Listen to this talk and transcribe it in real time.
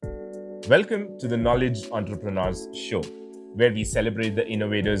Welcome to the Knowledge Entrepreneurs Show, where we celebrate the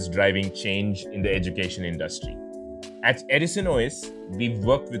innovators driving change in the education industry. At Edison OS, we've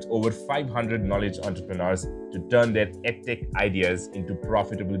worked with over 500 knowledge entrepreneurs to turn their EdTech ideas into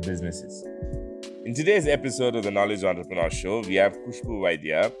profitable businesses. In today's episode of the Knowledge Entrepreneur Show, we have Khushboo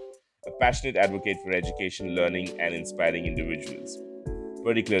Vaidya, a passionate advocate for education, learning, and inspiring individuals,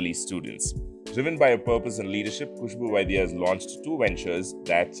 particularly students. Driven by a purpose and leadership, Khushboo Vaidya has launched two ventures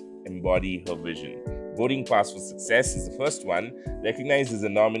that embody her vision. Boarding Pass for Success is the first one. Recognized as a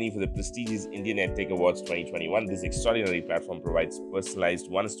nominee for the prestigious Indian EdTech Awards 2021, this extraordinary platform provides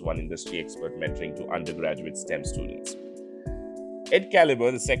personalized one-to-one industry expert mentoring to undergraduate STEM students.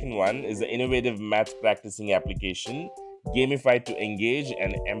 EdCalibre, the second one, is the innovative math practicing application gamified to engage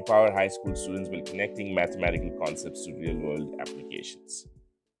and empower high school students while connecting mathematical concepts to real-world applications.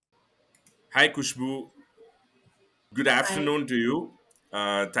 Hi, Khushboo. Good Hi. afternoon to you.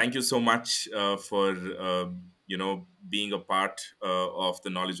 Thank you so much for being a part of the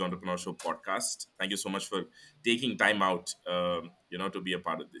Knowledge Entrepreneur Show podcast. Thank you so much for taking time out to be a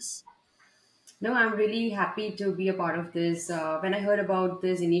part of this. No, I'm really happy to be a part of this. When I heard about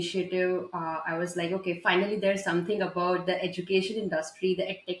this initiative, I was like, okay, finally there's something about the education industry, the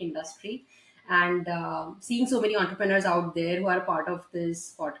edtech industry. And seeing so many entrepreneurs out there who are a part of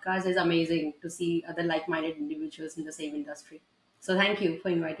this podcast is amazing to see other like minded individuals in the same industry. So thank you for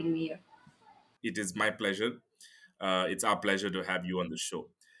inviting me here. It is my pleasure. It's our pleasure to have you on the show.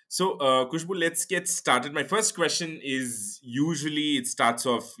 So, Khushboo, let's get started. My first question is usually it starts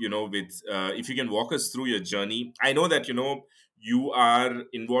off, with if you can walk us through your journey. I know that, you are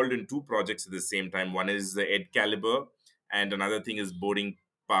involved in two projects at the same time. One is the EdCalibre, and another thing is Boarding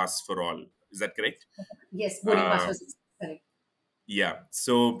Pass for All. Is that correct? Yes, boarding pass Uh, was correct. yeah.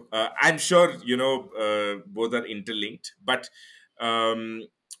 So, I'm sure, both are interlinked. But um,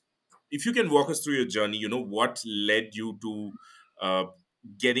 if you can walk us through your journey, what led you to uh,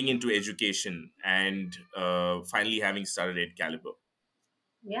 getting into education and finally having started at Caliber.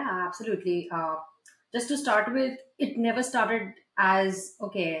 Yeah, absolutely. Just to start with, it never started as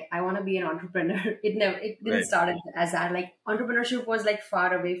okay. I want to be an entrepreneur. It didn't Right. start as that. Like entrepreneurship was like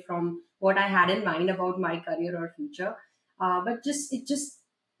far away from what I had in mind about my career or future. But just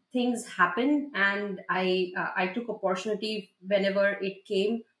things happen, and I took opportunity whenever it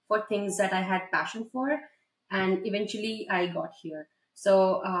came for things that I had passion for, and eventually I got here.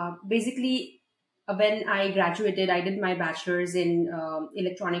 So basically when I graduated, I did my bachelor's in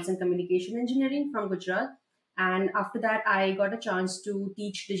electronics and communication engineering from Gujarat. And after that, I got a chance to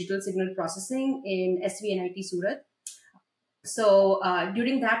teach digital signal processing in SVNIT Surat. So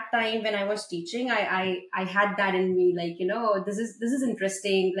during that time when I was teaching, I had that in me, like, this is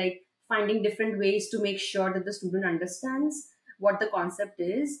interesting, like finding different ways to make sure that the student understands what the concept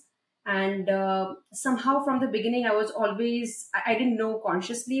is. And somehow from the beginning, I was always, I didn't know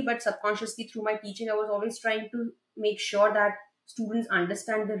consciously, but subconsciously through my teaching, I was always trying to make sure that students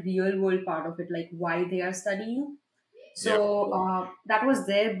understand the real world part of it, like why they are studying. Yeah. So that was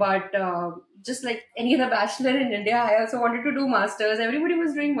there, but just like any other bachelor in India, I also wanted to do masters. Everybody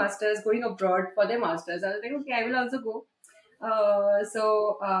was doing masters, going abroad for their masters. I was like, okay, I will also go.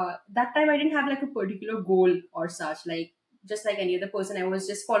 So that time I didn't have like a particular goal or such. Like just like any other person, I was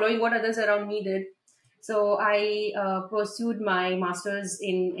just following what others around me did. So I pursued my masters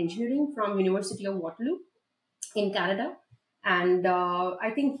in engineering from University of Waterloo in Canada. And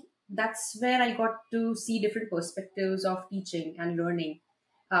I think that's where I got to see different perspectives of teaching and learning.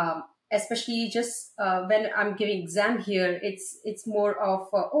 Especially just when I'm giving exam here, it's more of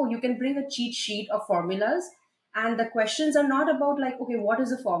oh, you can bring a cheat sheet of formulas, and the questions are not about like, okay, what is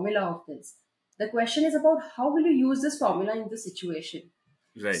the formula of this? The question is about how will you use this formula in this situation.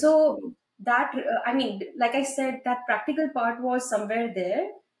 Right. So that I mean, like I said, that practical part was somewhere there,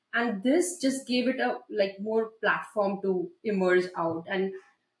 and this just gave it a like more platform to emerge out. And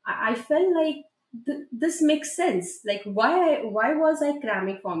I felt like this makes sense. Like why was I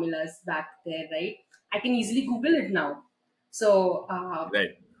cramming formulas back there, right? I can easily Google it now. So Right.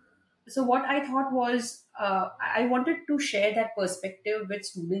 so what I thought was I wanted to share that perspective with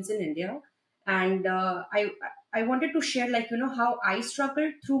students in India, and I wanted to share, like, how I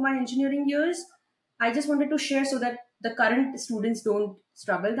struggled through my engineering years. I just wanted to share so that the current students don't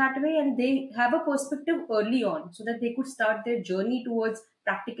struggle that way, and they have a perspective early on so that they could start their journey towards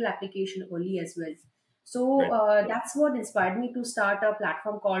practical application early as well. So Right. that's what inspired me to start a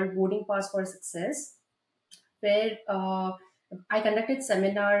platform called Boarding Pass for Success, where I conducted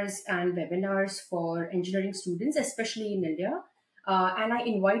seminars and webinars for engineering students, especially in India. And I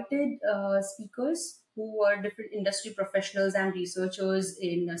invited speakers who were different industry professionals and researchers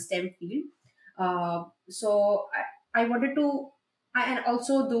in a STEM field. So I wanted to, and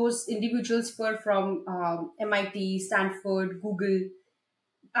also those individuals were from MIT, Stanford, Google.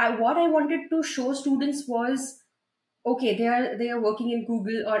 What I wanted to show students was, okay, they are working in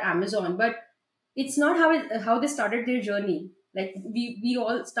Google or Amazon, but it's not how they started their journey. Like we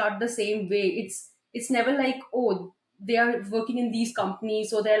all start the same way. It's never like, oh, they are working in these companies,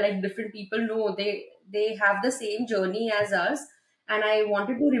 so they're like different people. No, they have the same journey as us, and I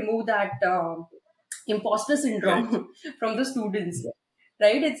wanted to remove that imposter Right. syndrome from the students,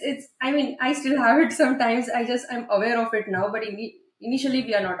 right? It's I mean, I still have it sometimes. I'm aware of it now, but initially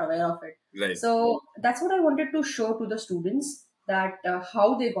we are not aware of it. Right. So that's what I wanted to show to the students, that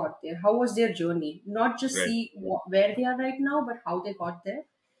how they got there, how was their journey, not just Right. see where they are right now, but how they got there.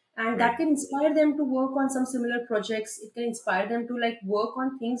 And Right. that can inspire them to work on some similar projects. It can inspire them to like work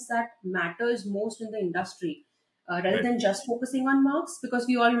on things that matters most in the industry, rather Right. than just focusing on marks, because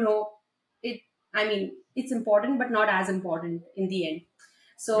we all know it. I mean, it's important, but not as important in the end. Right.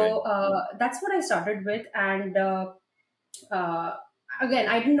 So that's what I started with. And uh, again,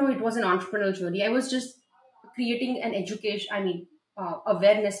 I didn't know it was an entrepreneurial journey. I was just creating an education,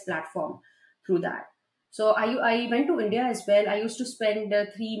 awareness platform through that. So I went to India as well. I used to spend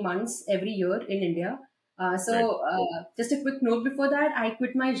 3 months every year in India. Right. Just a quick note before that, I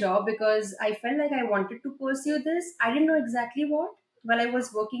quit my job because I felt like I wanted to pursue this. I didn't know exactly what while I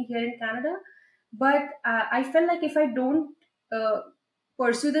was working here in Canada, but I felt like if I don't uh,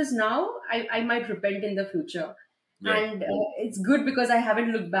 pursue this now, I might repent in the future. Right. And it's good because I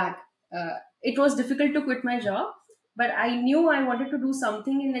haven't looked back. It was difficult to quit my job, but I knew I wanted to do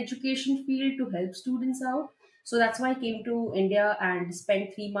something in education field to help students out. So that's why I came to India and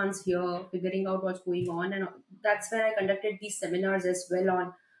spent 3 months here figuring out what's going on. And that's where I conducted these seminars as well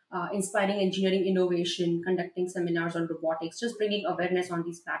on inspiring engineering innovation, conducting seminars on robotics, just bringing awareness on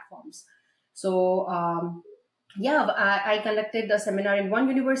these platforms. So yeah, I conducted a seminar in one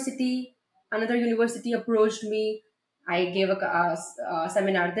university. Another university approached me. I gave a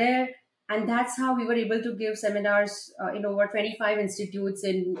seminar there, and that's how we were able to give seminars in over 25 institutes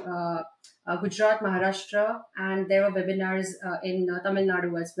in Gujarat, Maharashtra, and there were webinars in Tamil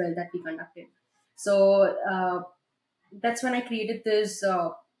Nadu as well that we conducted. So that's when I created this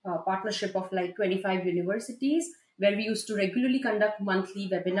partnership of like 25 universities, where we used to regularly conduct monthly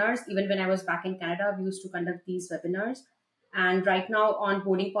webinars. Even when I was back in Canada, we used to conduct these webinars. And right now on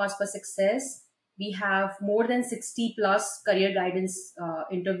Boarding Pass for Success, we have more than 60 plus career guidance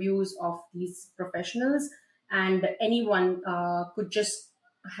interviews of these professionals. And anyone could just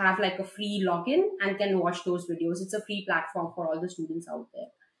have like a free login and can watch those videos. It's a free platform for all the students out there.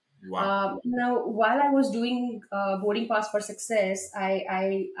 Wow. Now, while I was doing Boarding Pass for Success,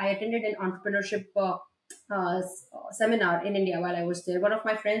 I attended an entrepreneurship seminar in India while I was there. One of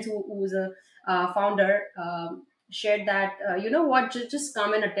my friends who was a founder shared that, you know what, just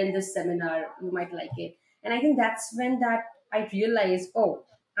come and attend this seminar. You might like it. And I think that's when that I realized, oh,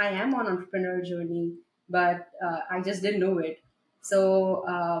 I am on entrepreneur journey, but I just didn't know it. So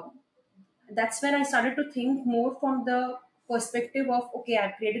that's when I started to think more from the perspective of, okay,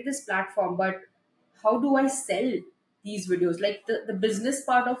 I've created this platform, but how do I sell these videos? Like the business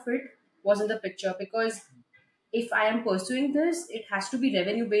part of it was in the picture, because if I am pursuing this, it has to be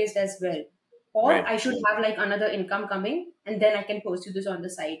revenue based as well. Or Right. I should have like another income coming and then I can pursue this on the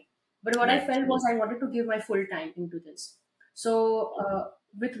side. But what I Right. felt was I wanted to give my full time into this. So,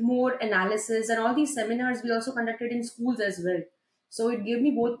 with more analysis and all these seminars, we also conducted in schools as well. So, it gave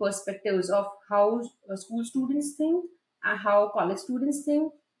me both perspectives of how school students think and how college students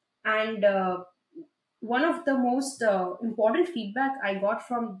think. And one of the most important feedback I got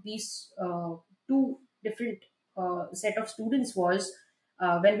from these two different set of students was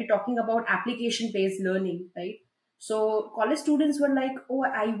when we're talking about application based learning, right? So college students were like, oh,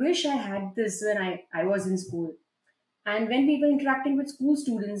 I wish I had this when I was in school. And when we were interacting with school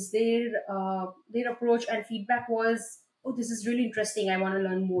students, their approach and feedback was, oh, this is really interesting, I want to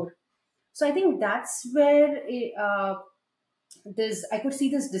learn more. So I think that's where this I could see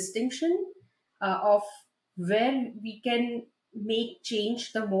this distinction of where we can make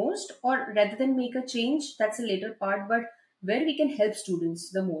change the most, or rather than make a change, that's a later part, but where we can help students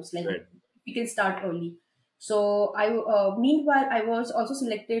the most, like Right. we can start early. So meanwhile, I was also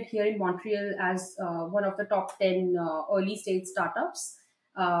selected here in Montreal as one of the top 10 early stage startups.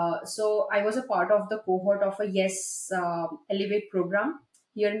 So I was a part of the cohort of a Yes Elevate program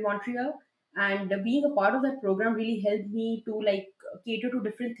here in Montreal, and being a part of that program really helped me to like cater to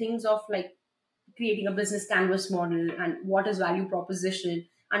different things of like creating a business canvas model and what is value proposition,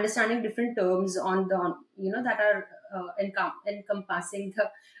 understanding different terms on the that are encompassing the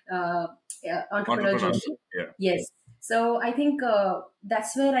entrepreneurial Entrepreneurship. journey. Yeah. Yes. So I think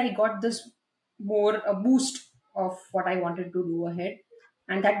that's where I got this more a boost of what I wanted to do ahead,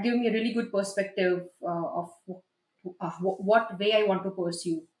 and that gave me a really good perspective of what way I want to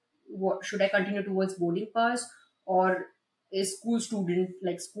pursue. What should I continue towards boarding pass, or is school student,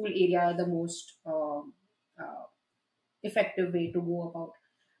 like school area, the most uh, effective way to go about?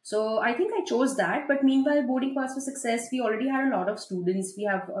 So I think I chose that. But meanwhile, boarding pass for success, we already had a lot of students. We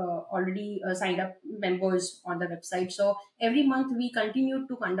have already signed up members on the website. So every month we continue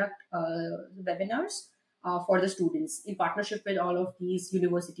to conduct webinars for the students in partnership with all of these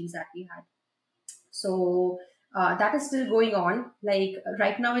universities that we had. So that is still going on. Like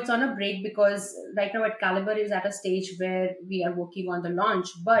right now, it's on a break because right now EdCalibre is at a stage where we are working on the launch.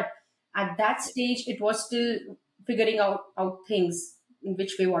 But at that stage, it was still figuring out things in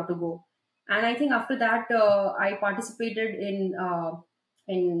which we want to go. And I think after that, I participated in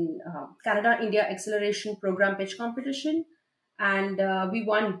Canada India Acceleration Program Pitch Competition, and we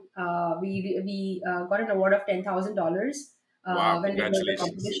won. We got an award of $10,000 Wow. when we won the Congratulations.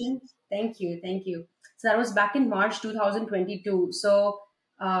 competition. Thank you. So that was back in March 2022. So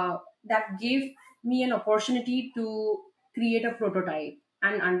that gave me an opportunity to create a prototype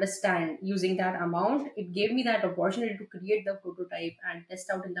and understand using that amount. It gave me that opportunity to create the prototype and test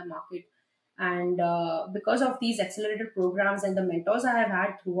out in the market. And because of these accelerated programs and the mentors I have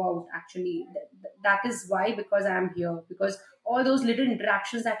had throughout, actually, that is why, because I am here. Because all those little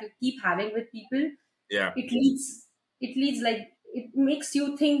interactions that you keep having with people, Yeah. it leads like it makes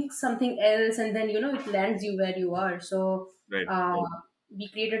you think something else, and then it lands you where you are. So Right. uh, we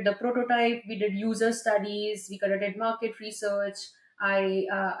created the prototype, we did user studies, we conducted market research.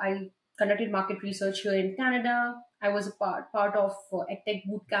 I conducted market research here in Canada. I was a part of edtech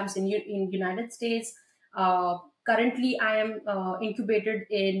boot camps in United States. Currently I am incubated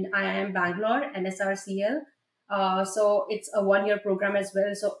in IIM Bangalore, NSRCL. So it's a 1 year program as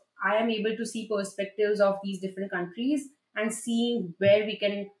well. So I am able to see perspectives of these different countries and seeing where we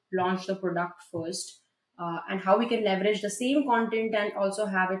can launch the product first, and how we can leverage the same content and also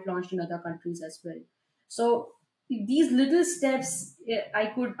have it launched in other countries as well. So these little steps I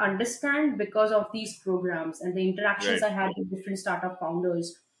could understand because of these programs and the interactions Right. I had with different startup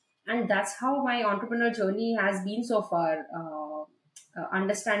founders. And that's how my entrepreneur journey has been so far.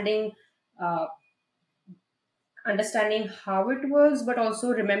 Understanding uh, understanding how it works, but also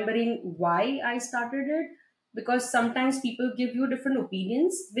remembering why I started it. Because sometimes people give you different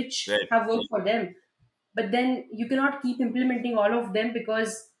opinions which Right. have worked for them, but then you cannot keep implementing all of them,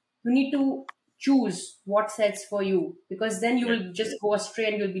 because you need to choose what sets for you, because then you Right. will just go astray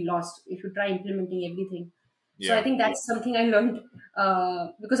and you'll be lost if you try implementing everything. So I Yeah. think that's something I learned,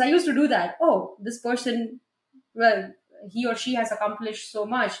 because I used to do that. Oh, this person, well, he or she has accomplished so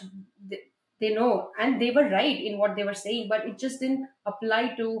much. They know, and they were right in what they were saying, but it just didn't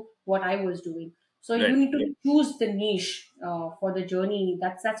apply to what I was doing. So you Right. need to choose the niche for the journey.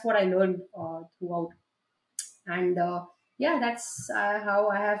 That's what I learned throughout. And yeah, that's how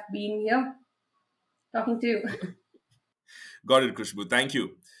I have been here talking to you. Got it, Khushboo. Thank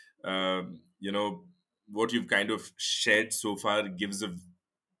you. You know, what you've kind of shared so far gives a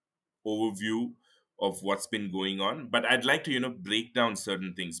overview of what's been going on. But I'd like to, break down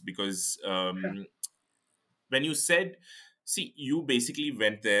certain things because Sure. when you said, see, you basically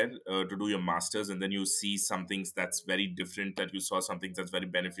went there to do your masters, and then you see some things that's very different, that you saw something that's very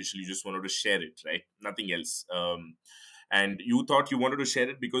beneficial, you just wanted to share it, right? Nothing else. And you thought you wanted to share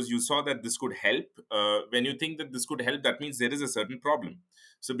it because you saw that this could help. When you think that this could help, that means there is a certain problem.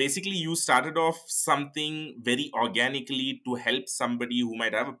 So basically you started off something very organically to help somebody who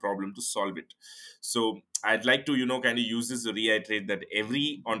might have a problem to solve it. So I'd like to kind of use this to reiterate that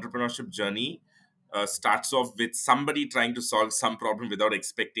every entrepreneurship journey starts off with somebody trying to solve some problem without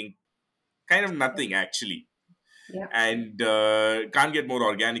expecting kind of nothing actually, Yeah. and can't get more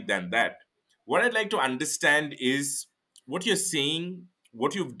organic than that. What I'd like to understand is what you're saying,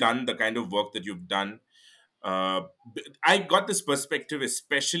 what you've done, the kind of work that you've done. uh, I got this perspective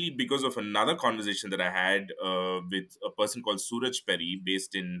especially because of another conversation that I had with a person called Suraj Perry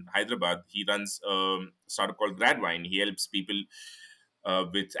based in Hyderabad. He runs a startup called Gradwine. He helps people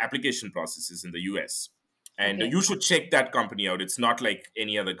with application processes in the US. And Okay. you should check that company out. It's not like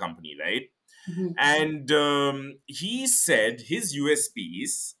any other company, right? Mhm. And he said his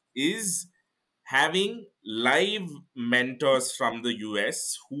USPs is having live mentors from the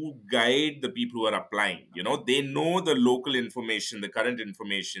US who guide the people who are applying. They know the local information, the current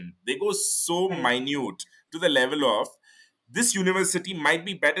information. They go so Right. minute to the level of this university might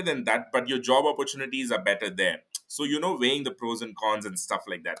be better than that, but your job opportunities are better there. So, weighing the pros and cons and stuff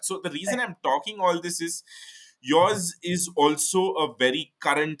like that. So the reason I'm talking all this is yours is also a very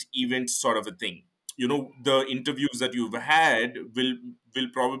current event sort of a thing. The interviews that you've had will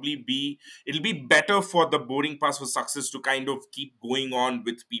probably be, it'll be better for the boarding pass for success to kind of keep going on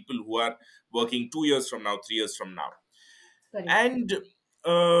with people who are working 2 years from now, 3 years from now. Correct. And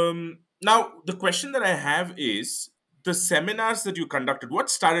now the question that I have is, the seminars that you conducted, what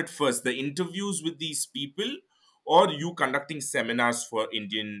started first, the interviews with these people, or you conducting seminars for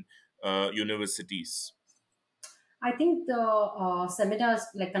Indian universities? I think the seminars,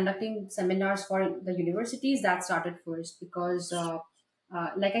 like conducting seminars for the universities, that started first because,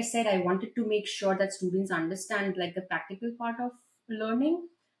 like I said, I wanted to make sure that students understand like the practical part of learning.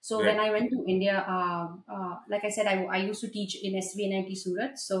 So when Right, I went to India, like I said, I used to teach in SVNIT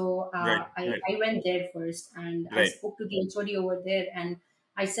Surat. So right, right, I went there first and I right, spoke to the HOD over there, and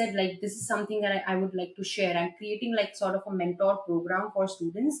I said like this is something that I would like to share. I'm creating like sort of a mentor program for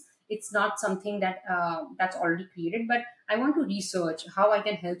students. It's not something that's already created, but I want to research how I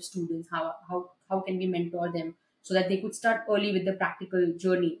can help students, how can we mentor them so that they could start early with the practical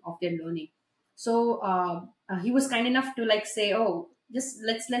journey of their learning. So he was kind enough to like say, oh, just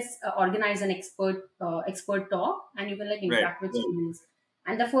let's organize an expert talk, and you can like right, interact with students.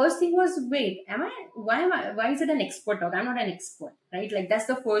 And the first thing was, wait, why is it an expert talk? I'm not an expert, right? Like that's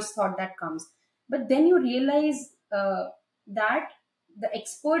the first thought that comes. But then you realize that the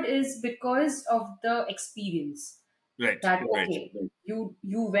expert is because of the experience, right, that right, okay,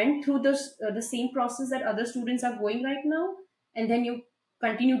 you went through this the same process that other students are going right now, and then you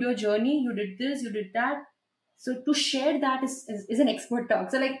continued your journey, you did this, you did that. So to share that is an expert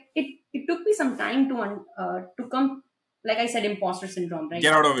talk. So like it took me some time to come, like I said, imposter syndrome, get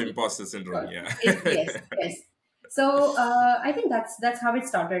right? out of imposter syndrome, yeah. Yes, yes. So I think that's how it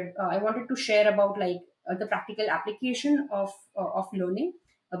started. I wanted to share about like the practical application of learning.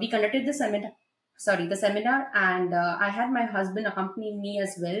 We conducted the seminar, and I had my husband accompany me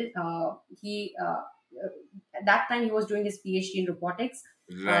as well. He At that time he was doing his PhD in robotics.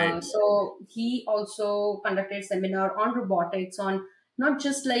 Right, So he also conducted seminar on robotics, on not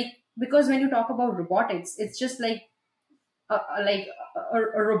just like, because when you talk about robotics, it's just like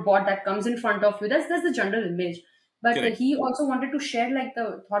a robot that comes in front of you. That's the general image. But correct, he also wanted to share like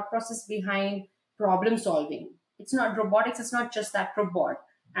the thought process behind problem solving. It's not robotics. It's not just that robot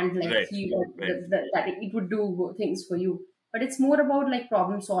and like right, right, that it would do things for you. But it's more about like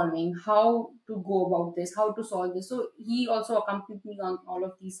problem solving, how to go about this, how to solve this. So he also accompanied me on all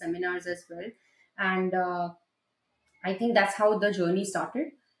of these seminars as well, and I think that's how the journey started,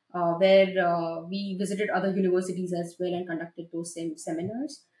 where we visited other universities as well and conducted those same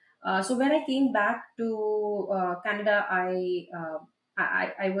seminars. So when I came back to Canada, I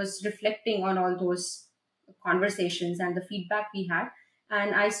was reflecting on all those conversations and the feedback we had,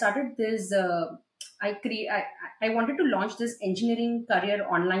 and I started this. I wanted to launch this engineering career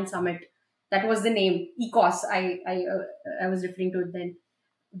online summit. That was the name, ECOS. I was referring to it then,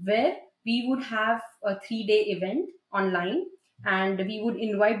 where we would have a 3 day event online, and we would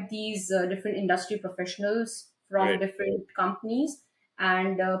invite these different industry professionals from right, different companies,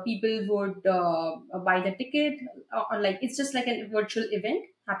 and people would buy the ticket, like it's just like a virtual event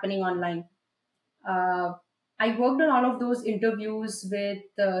happening online. uh, I worked on all of those interviews with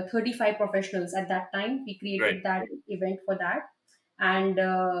 35 professionals at that time. We right, created that event for that. And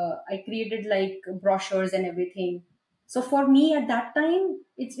I created like brochures and everything. So for me at that time,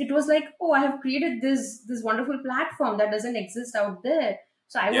 it was like, oh, I have created this wonderful platform that doesn't exist out there.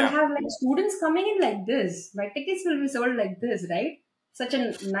 So I will yeah, have like students coming in like this. My tickets will be sold like this, right? Such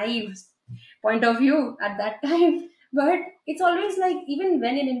a naive point of view at that time. But it's always like, even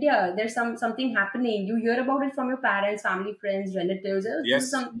when in India there's something happening, you hear about it from your parents, family, friends, relatives. "Oh, this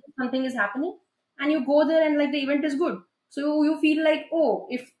is yes, something is happening," and you go there and like the event is good. So you feel like, oh,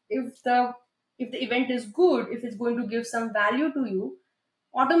 if the event is good, if it's going to give some value to you,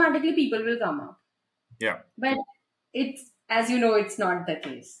 automatically people will come up. yeah, But it's, as you know, it's not the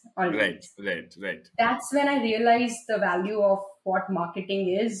case right, always. right, right, That's when I realized the value of what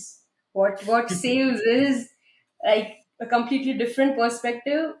marketing is, what sales is, like a completely different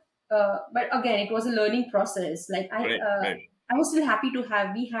perspective. But again, it was a learning process. Like right, right. I was still happy to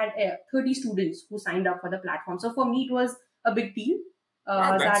have. We had 30 students who signed up for the platform. So for me, it was a big deal.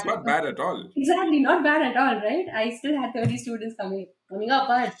 Wow, that's That not bad at all. exactly not bad at all, right? I still had 30 students coming up,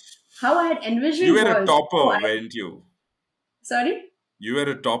 but how I had You envisioned were a was, oh, topper, weren't you? sorry, You were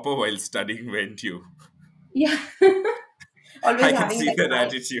a topper while studying, weren't you? yeah. always I can having see like that high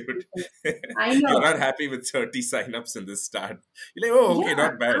attitude. expectations. I You're know. not happy with 30 signups in the start. You're like, oh, Yeah, okay,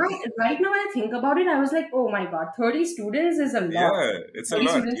 not bad. right now when I think about it, I was like, oh my God, 30 students is a lot. Yeah, it's a 30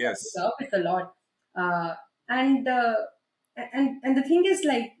 lot. students have to Yes. serve, it's a lot. Uh, and, uh, and the thing is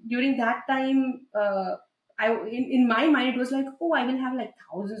like during that time, in my mind, it was like, oh, I will have like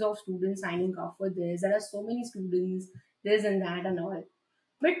thousands of students signing up for this. There are so many students, this and that and all.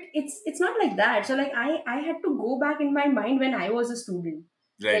 But it's not like that. So like I had to go back in my mind when I was a student,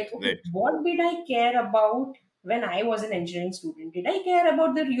 Right, like, okay, right, what did I care about when I was an engineering student? Did I care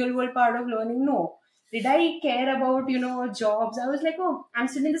about the real world part of learning? No. Did I care about, jobs? I was like, oh, I'm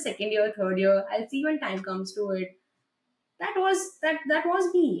still in the second year, third year, I'll see when time comes to it. That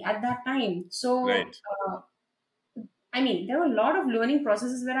was me at that time. So right. uh, I mean, there were a lot of learning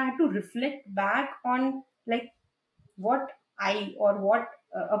processes where I had to reflect back on like what I or what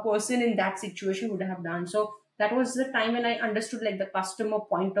a person in that situation would have done. So that was the time when I understood like the customer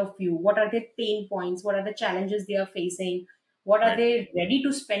point of view. What are their pain points? What are the challenges they are facing? What are Right, they ready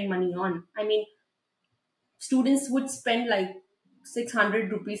to spend money on? I mean, students would spend like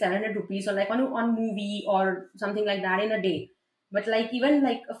 600 rupees, 700 rupees on like on movie or something like that in a day. But like even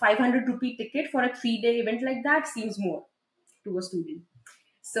like a 500 rupee ticket for a 3-day event like that seems more to a student.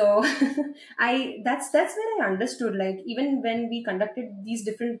 So I that's where I understood, like, even when we conducted these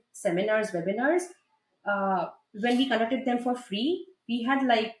different seminars, webinars, when we conducted them for free, we had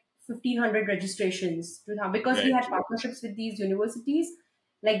like 1,500 registrations to have, because we right, had partnerships with these universities.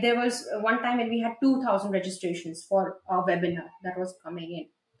 Like there was one time when we had 2,000 registrations for a webinar that was coming in.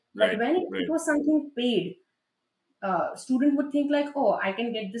 But right, when it right, was something paid, student would think like, oh, I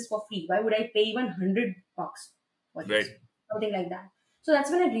can get this for free. Why would I pay even $100 for right, this? Something like that. So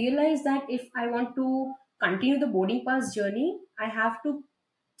that's when I realized that if I want to continue the boarding pass journey, I have to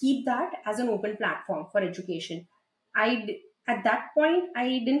keep that as an open platform for education. At that point,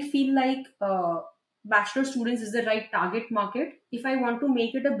 I didn't feel like bachelor students is the right target market if I want to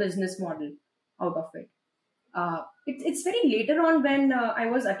make it a business model out of it. It's very later on when I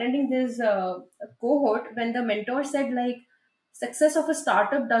was attending this cohort, when the mentor said like success of a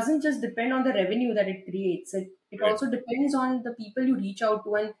startup doesn't just depend on the revenue that it creates. It right, also depends on the people you reach out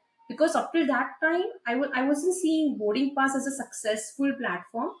to. And because up till that time, I wasn't seeing boarding pass as a successful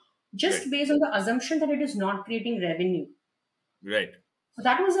platform right, just based on the assumption that it is not creating revenue. right, So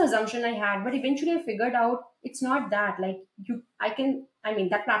that was the assumption I had, but eventually I figured out it's not that. Like I mean,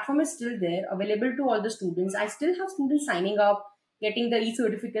 that platform is still there, available to all the students. I still have students signing up, getting the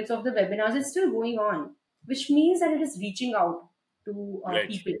e-certificates of the webinars. It's still going on, which means that it is reaching out to right,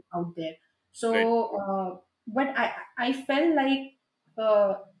 people out there. right, So, but I felt like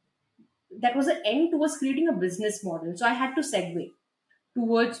uh, that was an end towards creating a business model. So I had to segue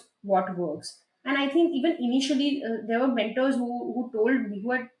towards what works. And I think even initially there were mentors who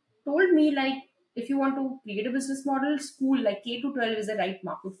had told me like, if you want to create a business model, school like K to 12 is the right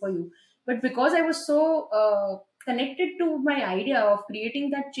market for you. But because I was so connected to my idea of creating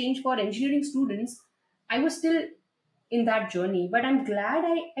that change for engineering students, I was still in that journey. But I'm glad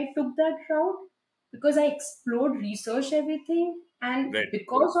I took that route because I explored, researched everything, and right,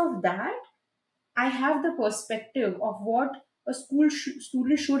 because of that I have the perspective of what a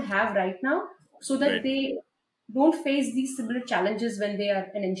student should have right now, so that right, they don't face these similar challenges when they are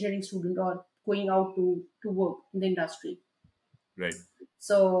an engineering student or going out to work in the industry. right.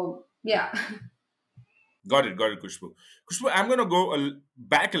 So, yeah. Got it, Khushboo. Khushboo, I'm going to go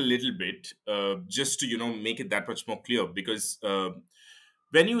back a little bit just to, make it that much more clear because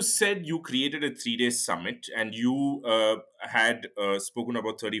when you said you created a 3-day summit and you had spoken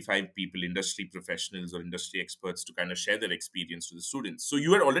about 35 people, industry professionals or industry experts to kind of share their experience to the students. So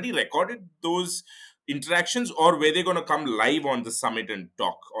you had already recorded those interactions or were they going to come live on the summit and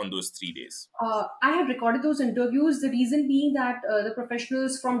talk on those 3 days? I have recorded those interviews, the reason being that the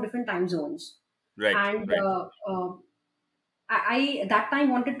professionals from different time zones. Right, And right, I that time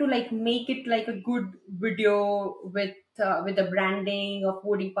wanted to like make it like a good video with the branding of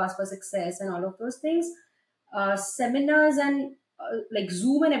boarding pass for success and all of those things. Seminars and like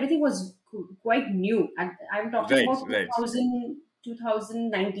Zoom and everything was quite new. And I'm talking right, about right,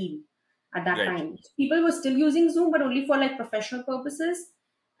 2019 at that right, time. People were still using Zoom, but only for like professional purposes.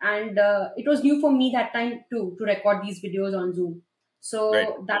 And it was new for me that time too to record these videos on Zoom. right,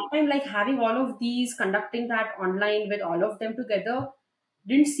 So that time, like having all of these, conducting that online with all of them together,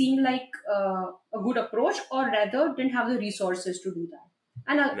 didn't seem like a good approach, or rather, didn't have the resources to do that.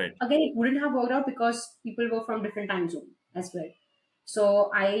 And right, again, it wouldn't have worked out because people were from different time zone as well.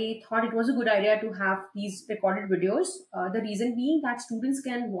 So I thought it was a good idea to have these recorded videos. The reason being that students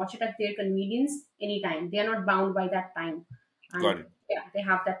can watch it at their convenience anytime. They are not bound by that time. Got and it. yeah, they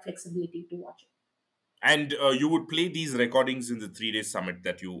have that flexibility to watch it. And you would play these recordings in the 3 day summit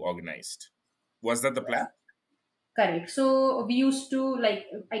that you organized. Was that the plan? Correct. So we used to like,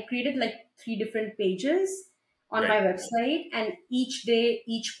 I created like three different pages on my Right. website, and each day,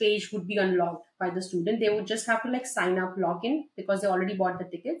 each page would be unlocked by the student. They would just have to like sign up, log in because they already bought the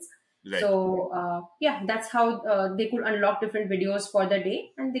tickets. Right. So yeah, that's how they could unlock different videos for the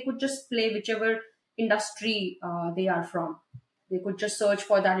day, and they could just play whichever industry they are from. They could just search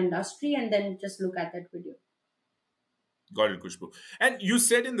for that industry and then just look at that video. Got it, Kushbu. And you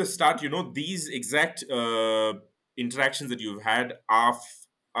said in the start, these exact interactions that you've had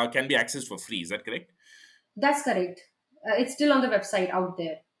can be accessed for free. Is that correct? That's correct. It's still on the website out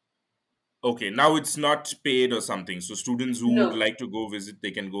there. Okay, now it's not paid or something. So students who would No. like to go visit,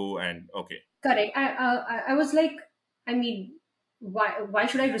 they can go and okay. Correct. I was like, I mean, why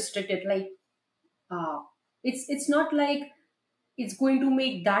should I restrict it? Like, uh, it's not like it's going to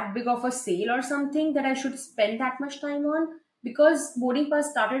make that big of a sale or something that I should spend that much time on, because boarding pass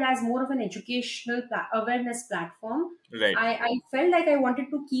started as more of an educational awareness platform. Right. I felt like I wanted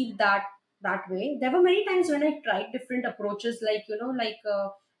to keep that way. There were many times when I tried different approaches, like like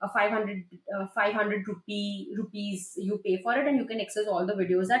a 500 rupees you pay for it and you can access all the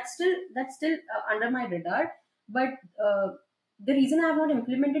videos. That's still under my radar. But uh, the reason I have not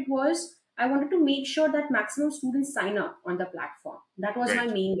implemented was I wanted to make sure that maximum students sign up on the platform. That was my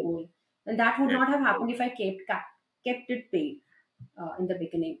Right. main goal, and that would Right. not have happened if I kept it paid in the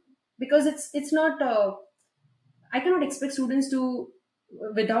beginning, because it's not. I cannot expect students to,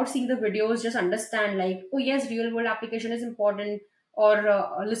 without seeing the videos, just understand like, oh yes, real world application is important,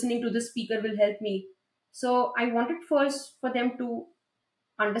 or listening to the speaker will help me. So I wanted first for them to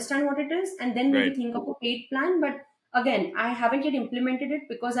understand what it is and then maybe Right. think of a paid plan. But again, I haven't yet implemented it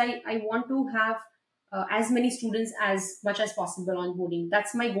because I want to have as many students as much as possible on boarding.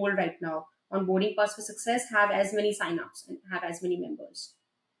 That's my goal right now. On boarding pass for success, have as many signups and have as many members.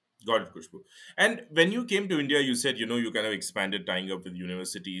 Got it, Kushbu. And when you came to India, you said, you kind of expanded tying up with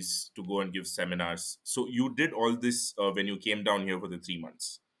universities to go and give seminars. So you did all this when you came down here for the 3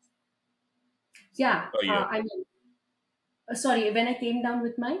 months Yeah, a year. I mean, sorry, when I came down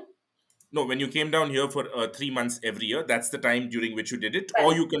with my No, when you came down here for 3 months every year, that's the time during which you did it, or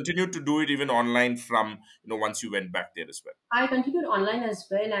right. you continued to do it even online from, once you went back there as well. I continued online as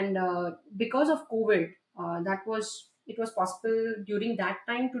well, and because of COVID, that was it was possible during that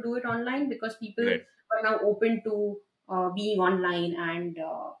time to do it online because people Right. are now open to being online and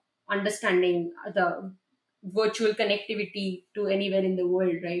understanding the virtual connectivity to anywhere in the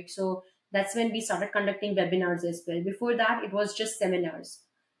world, right? So that's when we started conducting webinars as well. Before that, it was just seminars.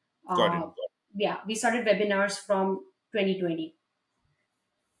 Got it. Uh, yeah, we started webinars from 2020.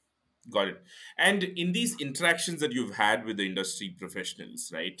 Got it. And in these interactions that you've had with the industry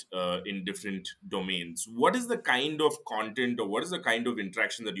professionals, right, in different domains, what is the kind of content or what is the kind of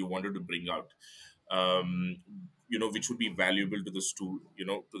interaction that you wanted to bring out, um, which would be valuable to the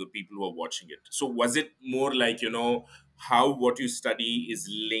to the people who are watching it? So was it more like, how what you study is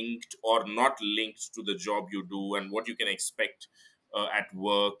linked or not linked to the job you do and what you can expect at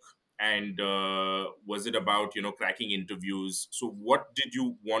work? And was it about cracking interviews? So what did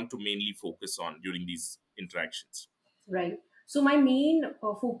you want to mainly focus on during these interactions? Right. So my main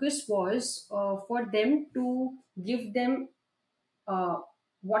focus was for them to give them uh,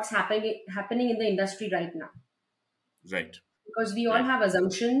 what's happening in the industry right now, Right. because we all Right. have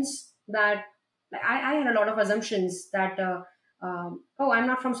assumptions that, like, I had a lot of assumptions that oh, I'm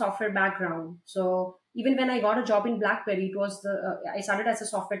not from software background, so even when I got a job in BlackBerry, it was I started as a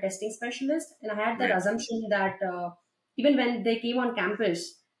software testing specialist, and I had that Right. assumption that even when they came on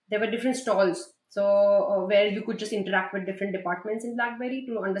campus, there were different stalls, so where you could just interact with different departments in BlackBerry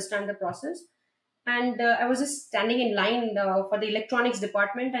to understand the process. And I was just standing in line for the electronics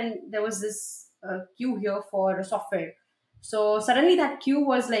department, and there was this queue here for software. So suddenly that queue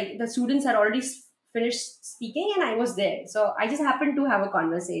was like the students had already finished speaking, and I was there. So I just happened to have a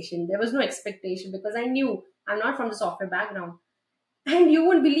conversation. There was no expectation because I knew I'm not from the software background. And you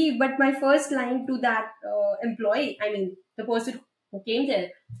won't believe, but my first line to that employee, I mean, the person who came there,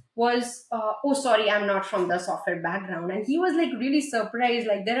 was, oh, sorry, I'm not from the software background. And he was like really surprised.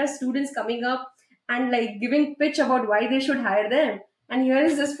 Like, there are students coming up and like giving pitch about why they should hire them. And here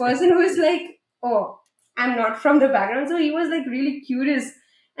is this person who is like, oh, I'm not from the background. So he was like really curious.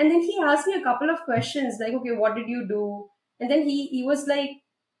 And then he asked me a couple of questions like, okay, what did you do? And then he was like,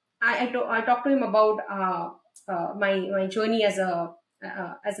 I talked to him about my journey as a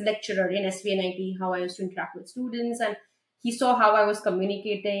lecturer in SVNIT, how I used to interact with students, and He saw how I was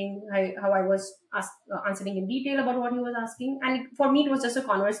communicating, how I was answering in detail about what he was asking. And for me, it was just a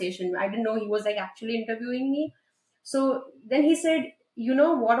conversation. I didn't know he was like actually interviewing me. So then he said, you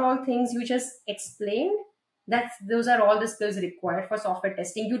know what, all things you just explained, those are all the skills required for software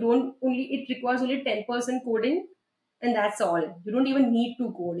testing. You don't only, it requires only 10% coding, and that's all. You don't even need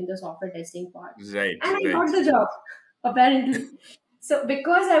to code in the software testing part. Right, And I right, got the job, apparently. So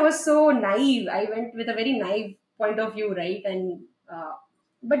because I was so naive, I went with a very naive point of view, right? And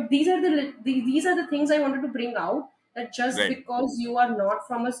but these are the things I wanted to bring out, that just right. because you are not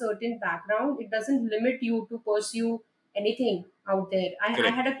from a certain background, it doesn't limit you to pursue anything out there. I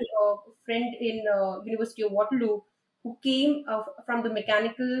Correct. had a friend in University of Waterloo who came from the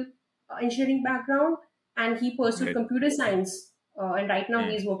mechanical engineering background, and he pursued Right. computer science, and right now Hmm.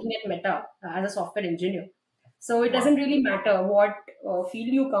 he's working at Meta as a software engineer. So it doesn't Wow. really matter what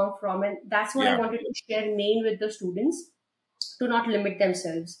field you come from, and that's what I Yeah. wanted to share main with the students, to not limit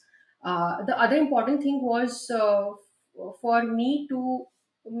themselves. The other important thing was for me to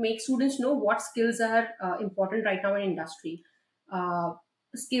make students know what skills are important right now in industry. Uh,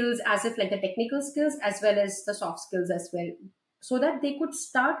 Skills as if like the technical skills as well as the soft skills as well, so that they could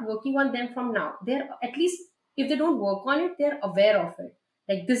start working on them from now. They're at least, if they don't work on it, they're aware of it.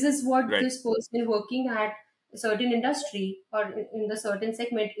 Like this is what Right. this person working at a certain industry or in the certain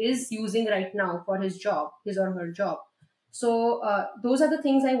segment is using right now for his job, his or her job. So those are the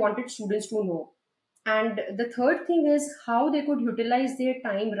things I wanted students to know. And the third thing is how they could utilize their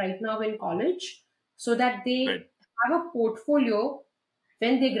time right now in college, so that they Right. have a portfolio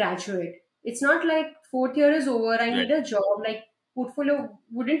when they graduate. It's not like fourth year is over, I Right. need a job. Like portfolio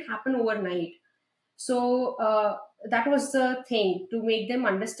wouldn't happen overnight. So that was the thing, to make them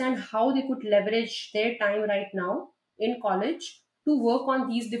understand how they could leverage their time right now in college to work on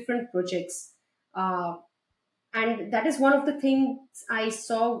these different projects. And that is one of the things I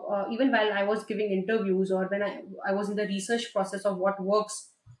saw even while I was giving interviews, or when I was in the research process of what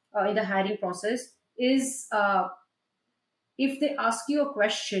works in the hiring process, is if they ask you a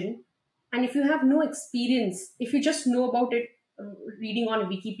question, and if you have no experience, if you just know about it reading on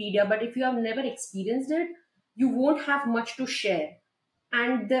Wikipedia, but if you have never experienced it, you won't have much to share,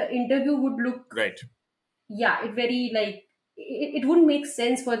 and the interview would look, Right. yeah, it very like, it wouldn't make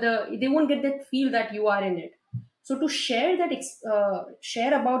sense for the, they won't get that feel that you are in it. So to share that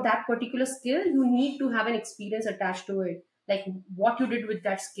share about that particular skill, you need to have an experience attached to it, like what you did with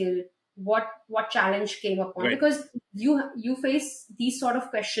that skill, what challenge came upon, Right. because you face these sort of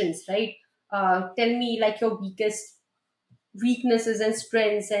questions, right? Tell me like your weaknesses and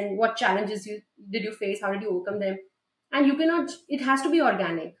strengths, and what challenges you did you face, how did you overcome them. And you cannot, it has to be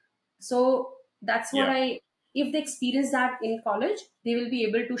organic. So that's what Yeah. I, if they experience that in college, they will be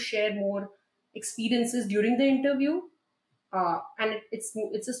able to share more experiences during the interview, and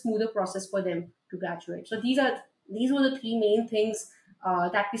it's a smoother process for them to graduate. So these were the three main things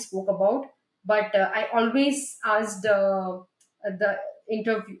that we spoke about. But I always asked the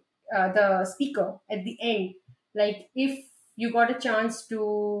interview the speaker at the end, like, if you got a chance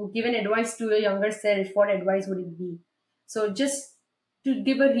to give an advice to your younger self, what advice would it be? So just to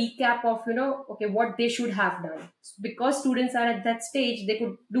give a recap of, okay, what they should have done, because students are at that stage, they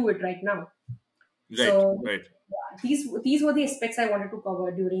could do it right now. Right. So Right. yeah, these were the aspects I wanted to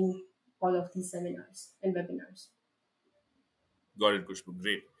cover during all of these seminars and webinars. Got it, Kushbu.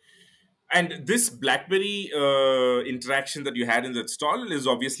 Great. And this BlackBerry interaction that you had in that stall is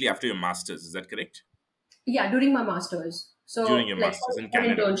obviously after your masters. Is that correct? Yeah, during my masters. During So your like masters in for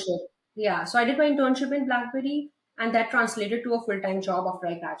Canada. internship. Yeah, so I did my internship in BlackBerry, and that translated to a full time job after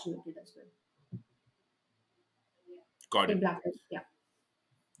I graduated as well Got in it. BlackBerry. Yeah.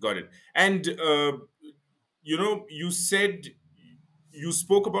 Got it. And you said you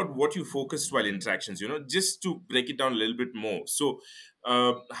spoke about what you focused while interactions. Just to break it down a little bit more. So,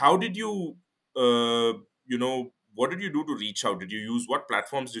 how did you, what did you do to reach out? Did you use what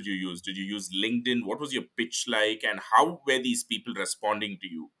platforms did you use? Did you use LinkedIn? What was your pitch like, and how were these people responding to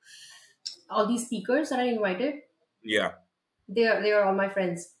you? All these speakers that I invited, Yeah. they are all my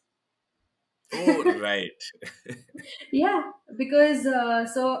friends. Oh, right. Yeah, because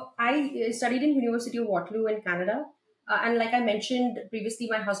so I studied in University of Waterloo in Canada, and like I mentioned previously,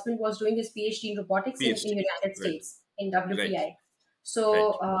 my husband was doing his PhD in robotics in PhD. United Right. States in Right. WPI. Right.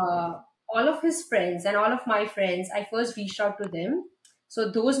 So all of his friends and all of my friends, I first reached out to them. So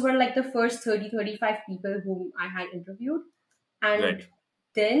those were like the first 30-35 people whom I had interviewed, and Right.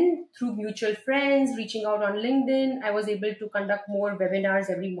 then through mutual friends reaching out on LinkedIn, I was able to conduct more webinars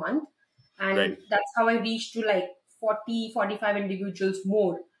every month, Right. and that's how I reached to like 40-45 individuals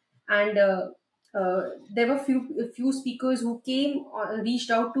more. And There were few speakers who came, reached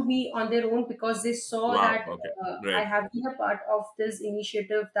out to me on their own because they saw Wow. that Okay. I Right. have been a part of this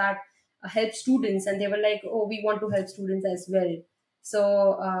initiative that helps students, and they were like, "Oh, we want to help students as well." So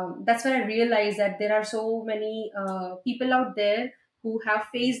that's when I realized that there are so many people out there who have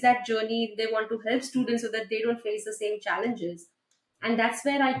faced that journey. They want to help students so that they don't face the same challenges, and that's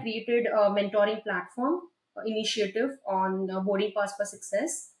where I created a mentoring platform initiative on boarding pass for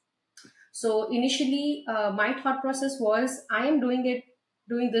success. So initially, my thought process was I am doing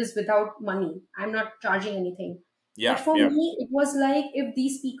this without money. I'm not charging anything. But Yeah. for Yeah. me, it was like if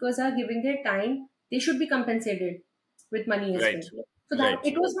these speakers are giving their time, they should be compensated with money as Right. well. So that Right.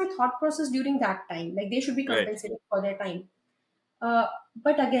 it was my thought process during that time. Like they should be Right. compensated for their time.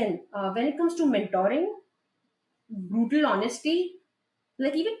 But again, when it comes to mentoring, brutal honesty,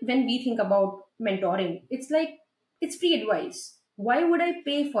 like even when we think about mentoring, it's like it's free advice. Why would I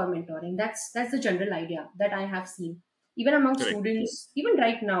pay for mentoring? That's the general idea that I have seen even among Correct. students, even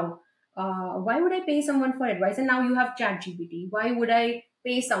right now. Why would I pay someone for advice? And now you have chat gpt. Why would I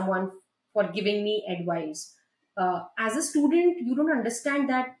pay someone for giving me advice? As a student, you don't understand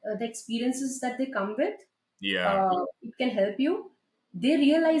that the experiences that they come with, Yeah. it can help you. They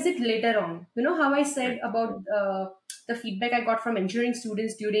realize it later on. You know how I said Right. about the feedback I got from engineering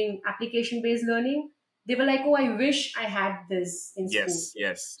students during application based learning? They were like, "Oh, I wish I had this in school." Yes.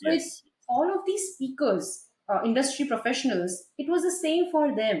 Yes. So it Yes. all of these speakers, industry professionals, it was the same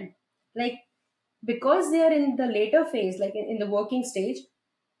for them. Like because they are in the later phase, like in the working stage,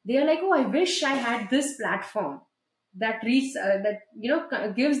 they are like, "Oh, I wish I had this platform that reaches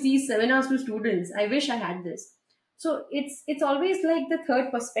that gives these seminars to students. I wish I had this." So it's always like the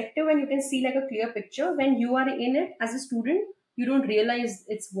third perspective, and you can see like a clear picture when you are in it as a student. You don't realize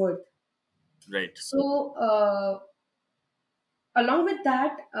its worth. Right. So along with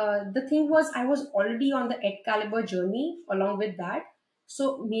that, the thing was I was already on the EdCalibre journey along with that.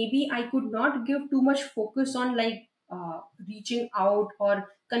 So maybe I could not give too much focus on like reaching out or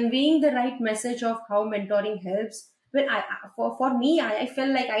conveying the right message of how mentoring helps. Well, for me, I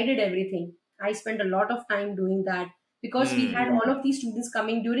felt like I did everything. I spent a lot of time doing that because we Hmm. had all of these students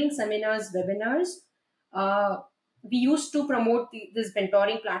coming during seminars, webinars. Uh, we used to promote this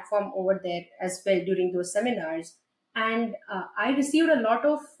mentoring platform over there as well during those seminars, and I received a lot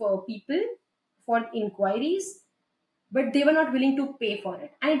of people for inquiries, but they were not willing to pay for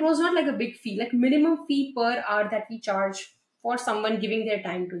it, and it was not like a big fee, like minimum fee per hour that we charge for someone giving their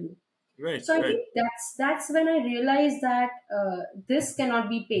time to you. Right. So I Right. think that's when I realized that this cannot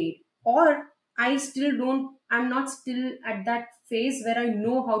be paid, or I'm not still at that phase where I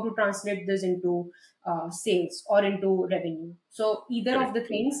know how to translate this into sales or into revenue. So either of Correct. the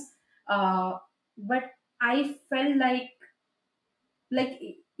things, but I felt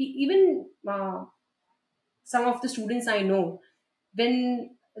even some of the students I know,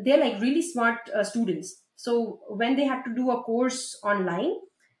 when they're like really smart students. So when they had to do a course online,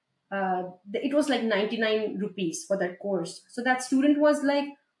 it was like 99 rupees for that course. So that student was like,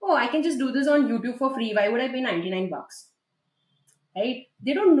 "Oh, I can just do this on YouTube for free. Why would I pay 99 bucks?" Right?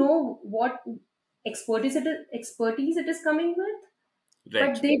 They don't know what expertise it is coming with,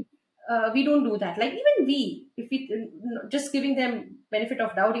 Right. but they we don't do that. Like even we, if we just giving them benefit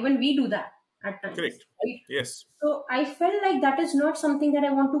of doubt, even we do that at times, Correct. right? Yes. So I felt like that is not something that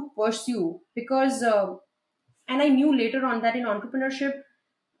I want to pursue because, and I knew later on that in entrepreneurship,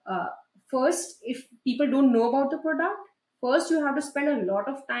 uh, first, if people don't know about the product, first you have to spend a lot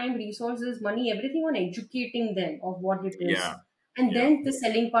of time, resources, money, everything on educating them of what it is, Yeah. and Yeah. then the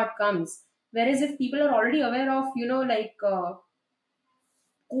selling part comes. Whereas if people are already aware of,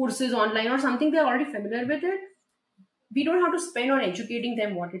 courses online or something, they're already familiar with it, we don't have to spend on educating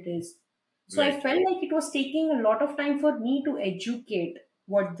them what it is. So I Right. felt like it was taking a lot of time for me to educate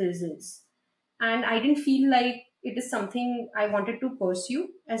what this is. And I didn't feel like it is something I wanted to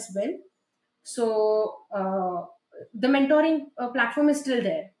pursue as well. So the mentoring platform is still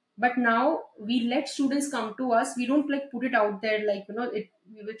there. But now we let students come to us. We don't like put it out there like,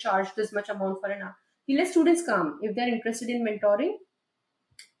 we will charge this much amount for an hour. We let students come. If they're interested in mentoring,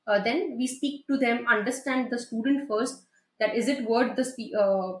 then we speak to them, understand the student first, that is it worth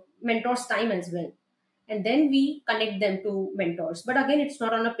the mentor's time as well, and then we connect them to mentors. But again, it's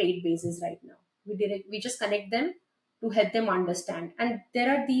not on a paid basis right now. We just connect them to help them understand. And there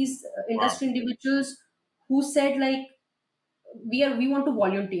are these Wow. industry individuals who said like, we want to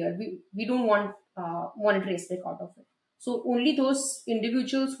volunteer, we don't want monetary aspect out of it. So only those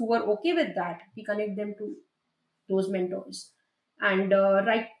individuals who are okay with that, we connect them to those mentors. And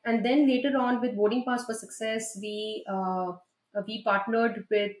right, and then later on with boarding pass for success, we we partnered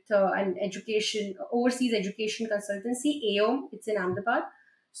with an overseas education consultancy, AOM. It's in Ahmedabad. Right.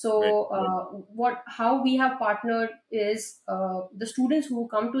 So how we have partnered is the students who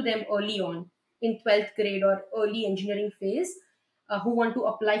come to them early on in 12th grade or early engineering phase, who want to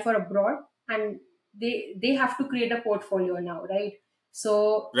apply for abroad, and they have to create a portfolio now, right?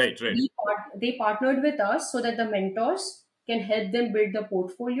 So Right. Right. they partnered with us so that the mentors can help them build the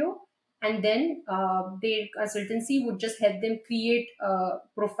portfolio, and then their consultancy would just help them create a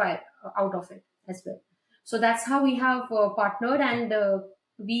profile out of it as well. So that's how we have partnered, and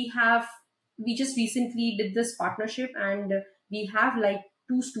we have we just recently did this partnership, and we have like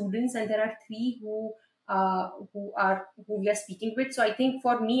two students, and there are three who we are speaking with. So I think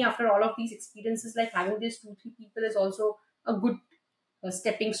for me, after all of these experiences, like having these 2 3 people is also a good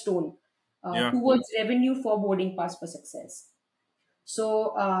stepping stone Yeah. towards revenue for boarding pass for success. So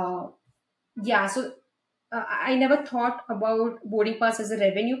yeah, so I never thought about boarding pass as a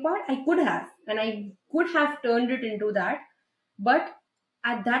revenue part. I could have, and I could have turned it into that, but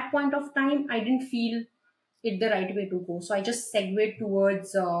at that point of time, I didn't feel it the right way to go. So I just segued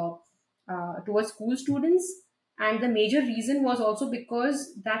towards school students, and the major reason was also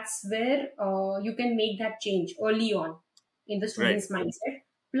because that's where you can make that change early on in the Right. students' mindset.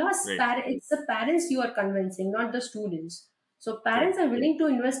 Plus, Right. it's the parents you are convincing, not the students. So True. parents are willing to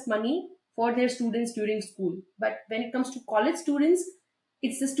invest money for their students during school, but when it comes to college students,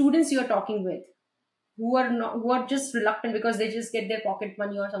 it's the students you are talking with who are just reluctant because they just get their pocket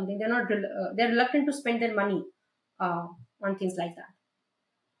money or something. They're reluctant to spend their money uh, on things like that.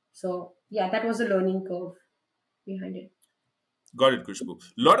 So yeah, that was a learning curve behind it. Got it, Kushbu.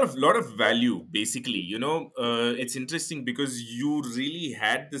 Lot of value, basically. It's interesting because you really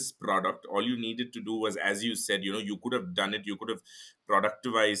had this product. All you needed to do was, as you said, you could have done it. You could have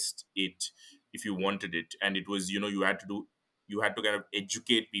productivized it if you wanted it, and it was, you had to kind of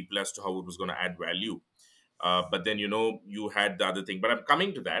educate people as to how it was going to add value. But then, you had the other thing. But I'm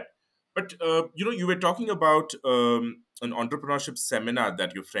coming to that. But you were talking about an entrepreneurship seminar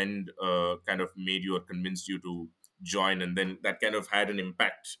that your friend kind of made you or convinced you to join, and then that kind of had an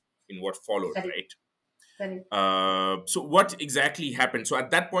impact in what followed, Correct. right? Correct. So what exactly happened? So at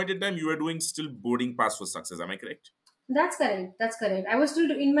that point in time, you were doing still boarding pass for success. Am I correct? That's correct. That's correct. I was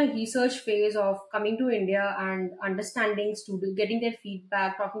still in my research phase of coming to India and understanding students, getting their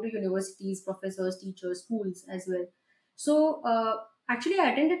feedback, talking to universities, professors, teachers, schools as well. So actually,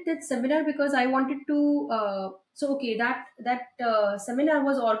 I attended that seminar because I wanted to. So okay, that seminar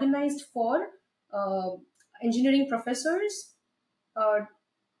was organized for uh, engineering professors uh,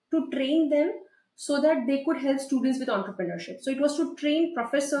 to train them so that they could help students with entrepreneurship. So it was to train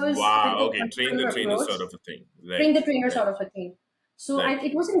professors with Wow. the Okay. Train the entrepreneurial trainer approach, sort of a thing. train Right. the trainer Right. sort of a thing. So Right.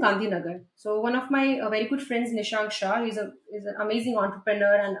 it was in Gandhinagar. So one of my very good friends, Nishank Shah, is an amazing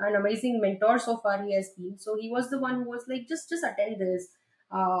entrepreneur and an amazing mentor so far he has been. So he was the one who was like, just attend this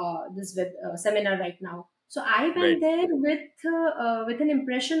seminar right now. So I Right. went there with an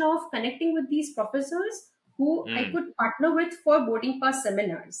impression of connecting with these professors who I Mm. could partner with for boarding pass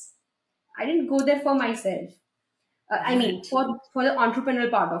seminars. I didn't go there for myself. I mean, Right. for the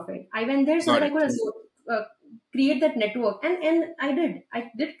entrepreneurial part of it, I went there so that Got I it. could create that network, and I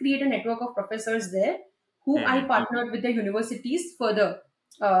did create a network of professors there who I Hmm. partnered with the universities further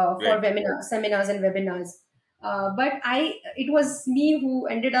for Right. seminars and webinars. But it was me who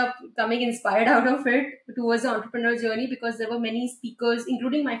ended up coming inspired out of it towards the entrepreneurial journey, because there were many speakers,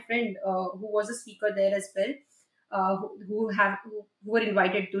 including my friend who was a speaker there as well, who were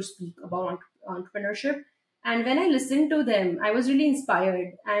invited to speak about entrepreneurship. And when I listened to them, I was really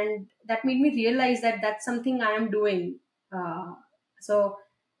inspired, and that made me realize that that's something I am doing. So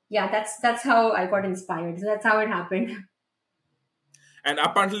yeah, that's how I got inspired. So that's how it happened. And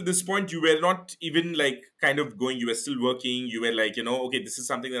up until this point, you were not even like kind of going, you were still working. You were like, okay, this is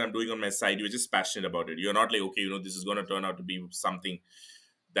something that I'm doing on my side. You were just passionate about it. You're not like, okay, this is going to turn out to be something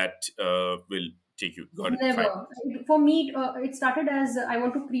that will take you. Got it. Fine. Never. For me, it started as I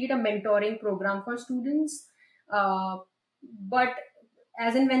want to create a mentoring program for students. But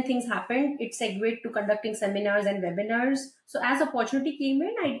as and when things happened, it segued to conducting seminars and webinars. So as opportunity came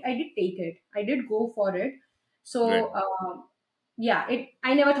in, I did take it. I did go for it. Right. So yeah,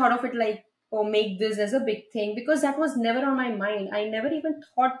 I never thought of it like, oh, make this as a big thing, because that was never on my mind. I never even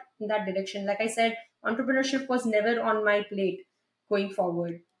thought in that direction. Like I said, entrepreneurship was never on my plate going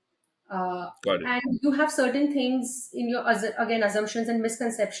forward. Got it. And you have certain things in your again assumptions and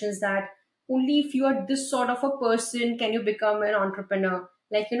misconceptions that only if you are this sort of a person can you become an entrepreneur.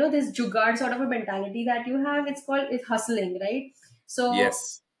 Like this jugaad sort of a mentality that you have. It's called hustling, right? So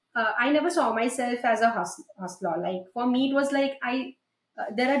Yes. I never saw myself as a hustler. Like for me, it was like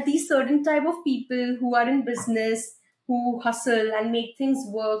there are these certain type of people who are in business, who hustle and make things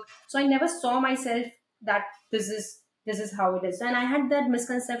work. So I never saw myself that this is how it is, and I had that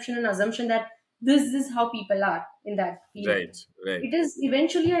misconception and assumption that this is how people are in that field. Right, right, It is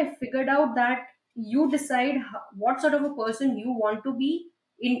eventually I figured out that you decide what sort of a person you want to be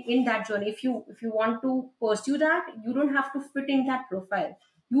in that journey. If you want to pursue that, you don't have to fit in that profile.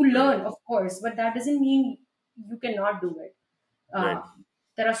 You right, learn, of course, but that doesn't mean you cannot do it. right, uh,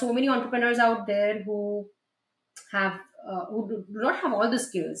 there are so many entrepreneurs out there who do not have all the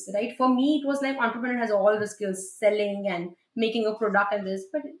skills, right? For me, it was like entrepreneur has all the skills, selling and making a product and this,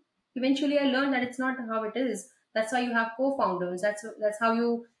 but eventually I learned that it's not how it is. That's why you have co-founders. That's how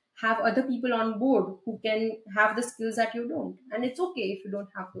you have other people on board who can have the skills that you don't, and it's okay if you don't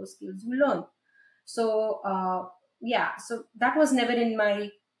have those skills. You learn. So yeah, so that was never in my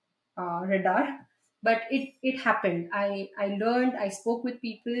radar, but it happened. I learned, I spoke with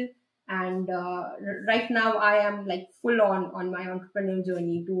people, and right now I am like full on my entrepreneurial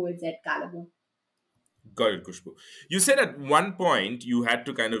journey towards EdCalibre. got it, Kushbu. You said at one point you had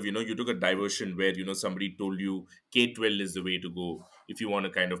to kind of, you took a diversion where, somebody told you K-12 is the way to go if you want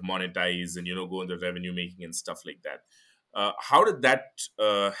to kind of monetize and, go into revenue making and stuff like that. How did that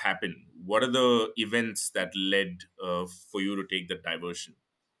happen? What are the events that led for you to take that diversion?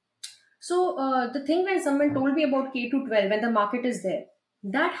 So the thing when someone told me about K to 12, when the market is there,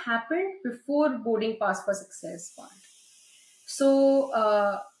 that happened before boarding pass for success part. So,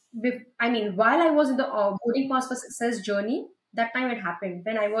 I mean, while I was in the boarding pass for success journey, that time it happened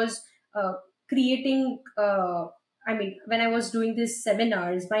when I was creating. I mean, when I was doing these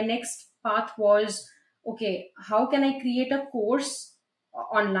seminars, my next path was, okay, how can I create a course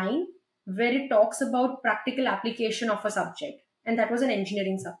online where it talks about practical application of a subject, and that was an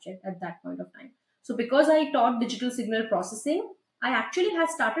engineering subject at that point of time. So, because I taught digital signal processing, I actually had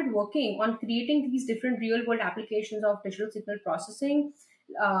started working on creating these different real world applications of digital signal processing,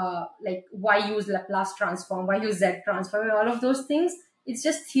 like why use Laplace transform, why use Z transform, and all of those things. It's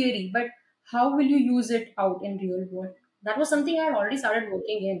just theory, but how will you use it out in real world? That was something I had already started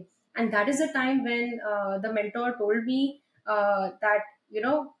working in, and that is the time when the mentor told me that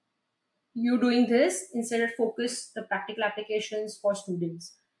you doing this instead of focus the practical applications for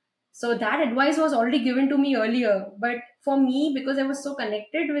students. So that advice was already given to me earlier, but for me, because I was so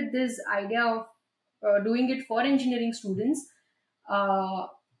connected with this idea of doing it for engineering students, uh,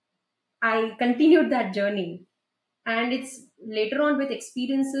 I continued that journey. And it's later on with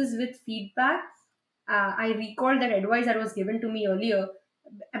experiences, with feedback, I recalled that advice that was given to me earlier.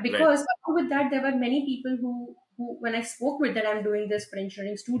 Right. Because along with that, there were many people who when I spoke with that I'm doing this for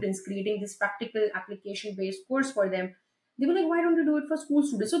engineering students, creating this practical application based course for them, they were like, why don't you do it for school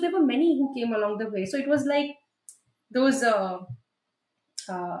students? So there were many who came along the way. So it was like those uh,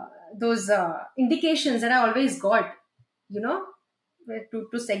 those indications that I always got, you know, to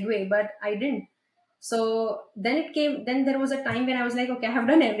segue, but I didn't. So then it came. Then there was a time when I was like, okay, I have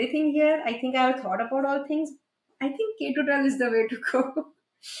done everything here. I think I have thought about all things. I think K to 12 is the way to go.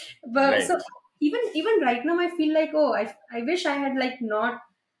 But so Right. even right now, I feel like, oh, I wish I had like not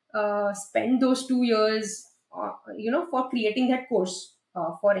spent those 2 years, for creating that course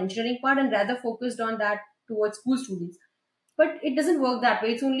for engineering part, and rather focused on that towards school students. But it doesn't work that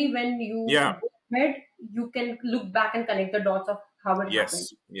way. It's only when you Yeah. go ahead, you can look back and connect the dots of how it happened.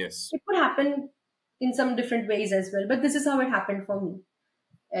 Yes. Yes. It could happen in some different ways as well, but this is how it happened for me.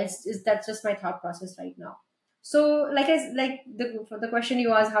 That's just my thought process right now. So, like the for the question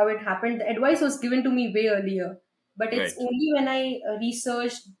you asked, how it happened, the advice was given to me way earlier, but it's Right. only when I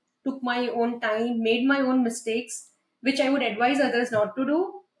researched, took my own time, made my own mistakes, which I would advise others not to do.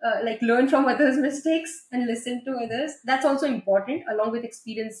 Like learn from others' mistakes and listen to others. That's also important, along with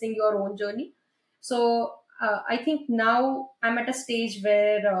experiencing your own journey. So I think now I'm at a stage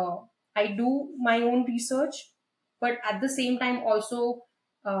where I do my own research, but at the same time also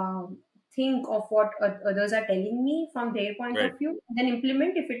um, think of what others are telling me from their point Right. of view, then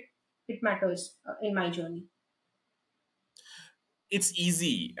implement if it matters in my journey. It's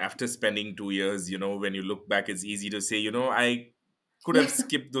easy after spending 2 years, when you look back, it's easy to say, I could have Yeah,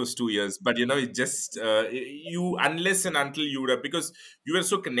 skipped those 2 years, but it just you, unless and until you would have, because you were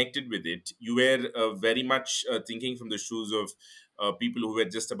so connected with it, you were very much thinking from the shoes of people who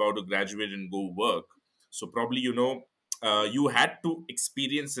were just about to graduate and go work. So probably, you had to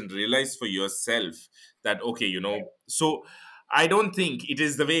experience and realize for yourself that, okay, so I don't think it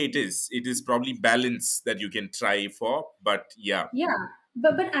is the way it is. It is probably balance that you can try for, but yeah. yeah.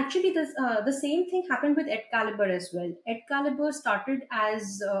 But actually, the same thing happened with EdCalibre as well. EdCalibre started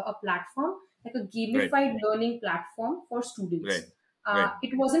as a platform, like a Right. gamified learning platform for Right. students. Right.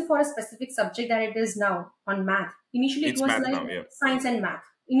 It wasn't for a specific subject that it is now on math. Initially, it It's was math like now. Yeah. science and math.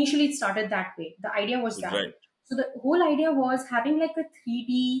 Initially, it started that way. The idea was that. Right. So the whole idea was having like a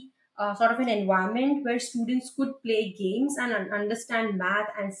 3D sort of an environment where students could play games and understand math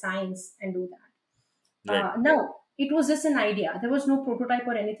and science and do that. Right. No, it was just an idea. There was no prototype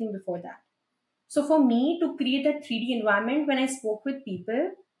or anything before that. So for me to create a 3D environment, when I spoke with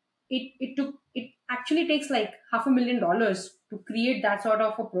people, it actually takes like $500,000 to create that sort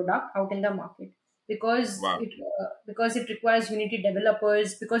of a product out in the market, Wow. because it requires Unity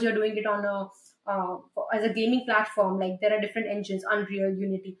developers, because you're doing it on a as a gaming platform. Like there are different engines, Unreal,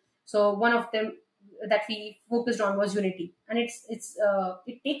 Unity. So one of them that we focused on was Unity, and it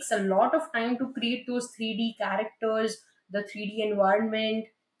takes a lot of time to create those 3D characters, the 3D environment,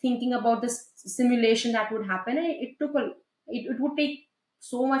 thinking about the simulation that would happen. And it would take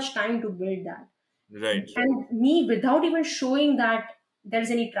so much time to build that. Right. And me, without even showing that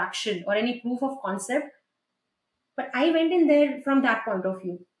there's any traction or any proof of concept, but I went in there from that point of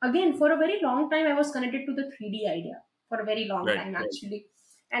view. Again, for a very long time, I was connected to the 3D idea for a very long Right. time, actually.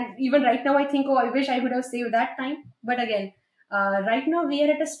 And even right now, I think, oh, I wish I would have saved that time. But again, right now, we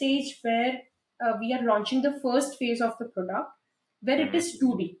are at a stage where we are launching the first phase of the product, where it Mm-hmm. is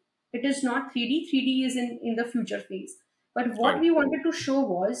 2D. It is not 3D. 3D is in the future phase. But Got what it. we wanted to show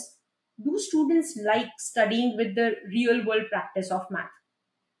was, do students like studying with the real world practice of math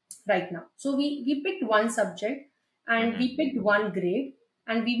right now? So we picked one subject and Mm-hmm. we picked one grade,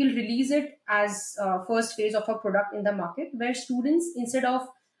 and we will release it as first phase of a product in the market, where students, instead of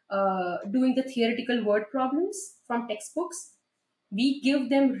doing the theoretical word problems from textbooks, we give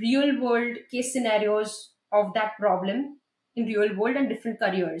them real world case scenarios of that problem in real world and different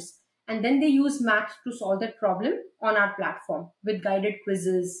careers, and then they use math to solve that problem on our platform with guided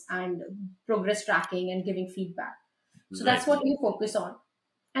quizzes and progress tracking and giving feedback. So that's Right. what we focus on.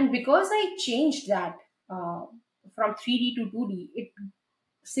 And because I changed that uh, from 3D to 2D, it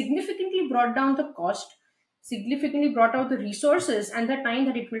significantly brought down the cost, significantly brought out the resources and the time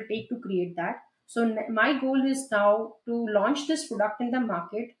that it will take to create that. So my goal is now to launch this product in the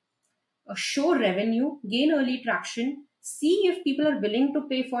market, show revenue, gain early traction, see if people are willing to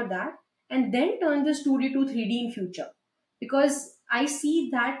pay for that, and then turn this 2D to 3D in future. Because I see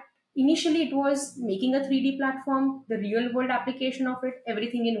that initially it was making a 3D platform, the real world application of it,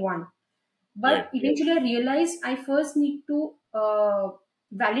 everything in one. Right. But eventually I realized I first need to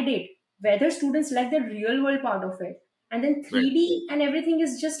validate whether students like the real world part of it. And then Right. 3D and everything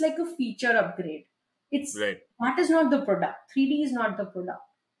is just like a feature upgrade. It's Right. that is not the product. 3D is not the product.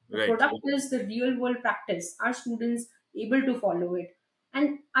 The Right. product is the real world practice. Are students able to follow it?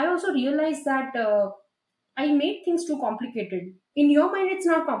 And I also realized that I made things too complicated. In your mind, it's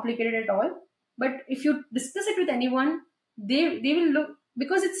not complicated at all. But if you discuss it with anyone, they will look,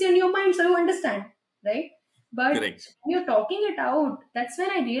 because it's in your mind, so you understand, right? But Correct. when you're talking it out, that's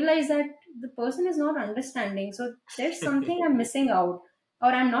when I realized that the person is not understanding. So there's something I'm missing out, or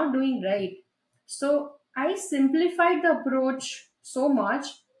I'm not doing right. So I simplified the approach so much,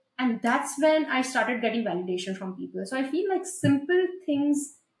 and that's when I started getting validation from people. So I feel like simple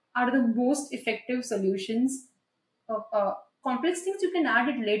things are the most effective solutions. Complex things you can add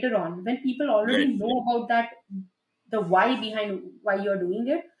it later on when people already Right. know about that, the why behind why you're doing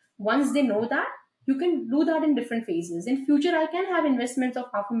it. Once they know that, you can do that in different phases. In future, I can have investments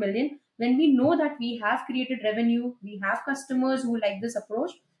of 500,000 when we know that we have created revenue, we have customers who like this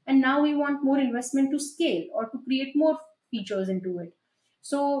approach, and now we want more investment to scale or to create more features into it.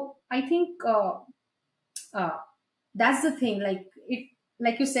 So I think uh, that's the thing.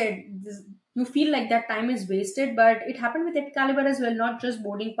 Like you said, you feel like that time is wasted, but it happened with EdCalibre as well, not just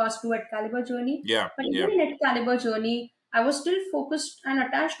boarding pass to EdCalibre journey, Yeah. but Yeah. even in EdCalibre journey, I was still focused and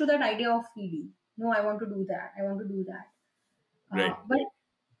attached to that idea of 3D. No, I want to do that. I want to do that. Right. But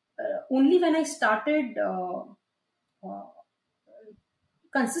only when I started uh,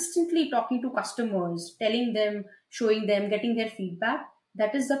 consistently talking to customers, telling them, showing them, getting their feedback,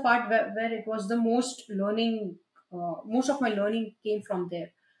 that is the part where it was the most learning. Most of my learning came from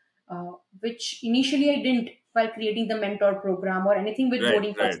there, which initially I didn't while creating the mentor program or anything with Right.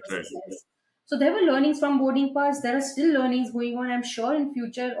 boarding pass Right. for Right. success. So there were learnings from boarding pass. There are still learnings going on. I'm sure in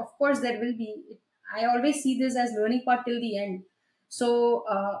future, of course, there will be. I always see this as learning part till the end. So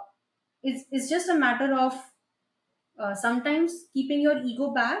it's just a matter of sometimes keeping your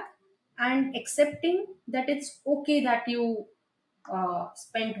ego back and accepting that it's okay that you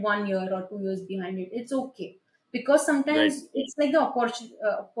spent 1 year or 2 years behind it. It's okay. because Right. sometimes it's like the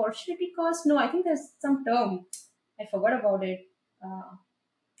opportunity cost. No, I think there's some term. I forgot about it. Uh,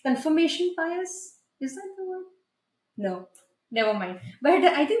 Confirmation bias. Is that the word? No, never mind. But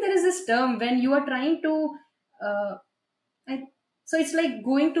I think there is this term when you are trying to. Uh, I, so it's like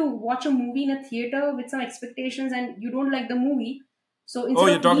going to watch a movie in a theater with some expectations, and you don't like the movie. So Oh, instead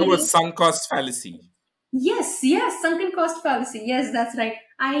you're of talking about leaving, sunk cost fallacy. yes, sunken cost fallacy. Yes, that's right.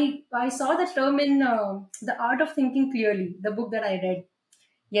 I saw the term in the Art of Thinking Clearly, the book that I read.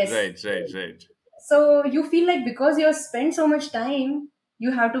 Yes. Right, right, right. So you feel like because you have spent so much time,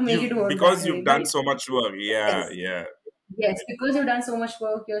 you have to make You've it work that because you've way. done But so much work. Yeah, yes, yeah. yes, because you've done so much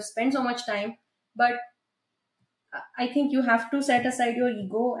work, you've spent so much time. But I think you have to set aside your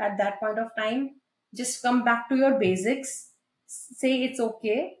ego at that point of time. Just come back to your basics. Say it's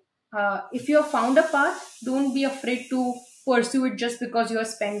okay. If you have found a path, don't be afraid to pursue it just because you have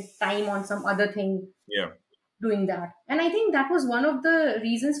spent time on some other thing Yeah. doing that. And I think that was one of the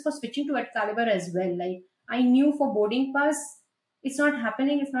reasons for switching to EdCalibre as well. Like I knew for boarding pass, it's not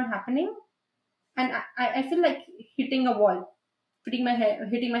happening, and I feel like hitting a wall, hitting my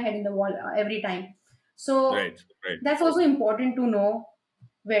head in the wall every time. So Right, right. that's also important to know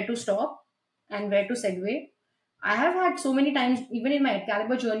where to stop and where to segue. I have had so many times, even in my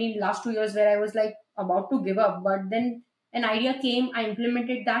Caliber journey in the last 2 years, where I was like about to give up, but then an idea came, I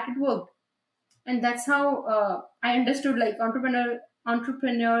implemented that, it worked, and that's how I understood like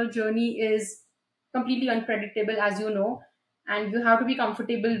entrepreneurial journey is completely unpredictable, as you know, and you have to be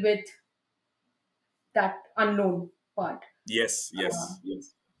comfortable with that unknown part. Yes, Uh, yes,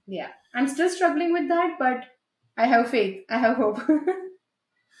 yes. yeah, I'm still struggling with that, but I have faith. I have hope.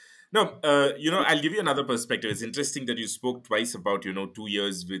 No, I'll give you another perspective. It's interesting that you spoke twice about, 2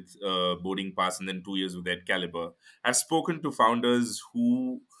 years with boarding pass and then 2 years with EdCalibre. I've spoken to founders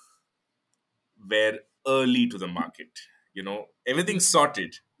who were early to the market. Everything's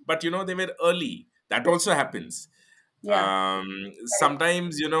sorted, but they were early. That also happens. Yeah, correct,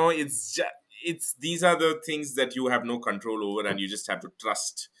 Sometimes it's these are the things that you have no control over, and you just have to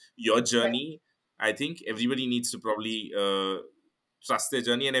trust your correct, journey. I think everybody needs to probably trust their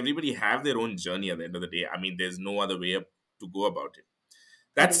journey, and everybody have their own journey at the end of the day. I mean, there's no other way to go about it.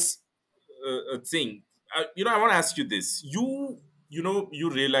 correct. That's a thing. I want to ask you this. You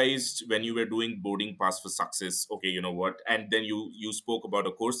realized when you were doing boarding pass for success, okay, you know what, and then you spoke about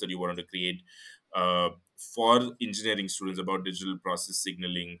a course that you wanted to create uh, for engineering students about digital process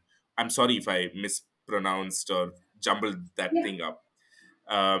signaling. I'm sorry if I mispronounced or jumbled that Yeah, thing up.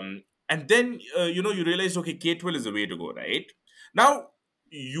 And then you realized, okay, K-12 is the way to go, right? Now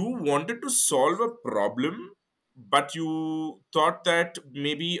you wanted to solve a problem, but you thought that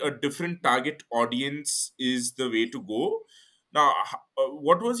maybe a different target audience is the way to go. Now,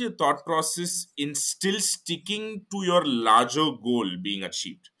 what was your thought process in still sticking to your larger goal being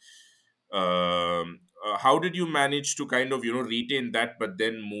achieved? How did you manage to kind of retain that but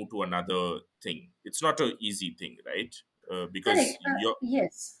then move to another thing? It's not an easy thing, right? correct. Because you're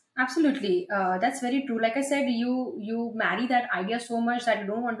Yes, absolutely. That's very true. Like I said, you marry that idea so much that you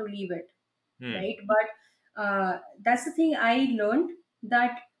don't want to leave it, hmm, right? But that's the thing I learned,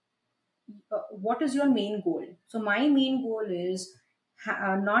 that what is your main goal? So my main goal is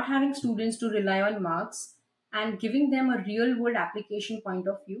not having students to rely on marks and giving them a real world application point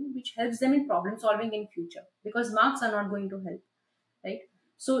of view, which helps them in problem solving in future, because marks are not going to help, right?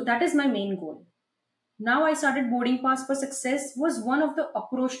 So that is my main goal. Now I started boarding pass for success was one of the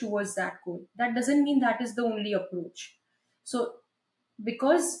approach towards that goal. That doesn't mean that is the only approach. So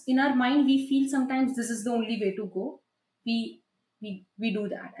because in our mind we feel sometimes this is the only way to go, we we do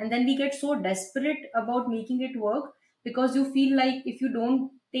that, and then we get so desperate about making it work, because you feel like if you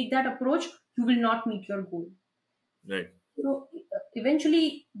don't take that approach, you will not meet your goal. right. So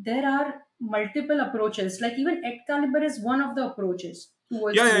eventually there are multiple approaches, like even EdCalibre is one of the approaches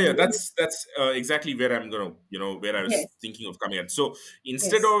towards Yeah, yeah, yeah. doing it. That's exactly where I'm gonna, where I was Yes, thinking of coming at. So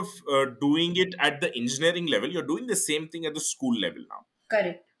instead yes, of doing it at the engineering level, you're doing the same thing at the school level now.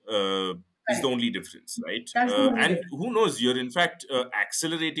 correct, Is the correct. only difference, right? That's the only And difference. who knows, you're in fact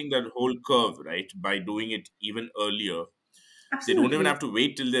accelerating that whole curve, right? By doing it even earlier. They don't even Absolutely. have to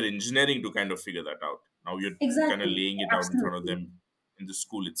wait till they're engineering to kind of figure that out. Now you're kind of Exactly. laying it out in front of Absolutely. them in the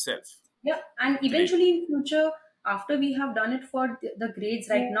school itself. Yeah, and Great. eventually in future, after we have done it for the grades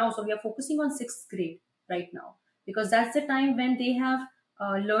right now, so we are focusing on sixth grade right now, because that's the time when they have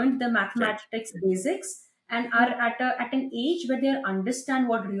learned the Right. mathematics basics and are at an age where they understand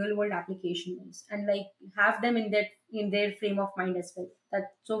what real world application is, and like have them in their frame of mind as well. That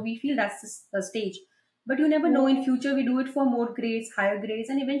so we feel that's the stage. But you never know. In future, we do it for more grades, higher grades,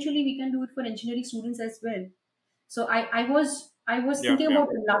 and eventually we can do it for engineering students as well. So I was Yeah, thinking yeah. about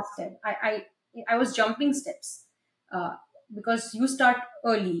the last step. I was jumping steps, uh, because you start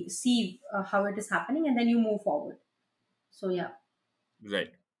early, see how it is happening, and then you move forward. So yeah.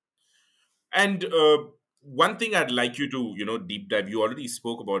 Right. And one thing I'd like you to, deep dive, you already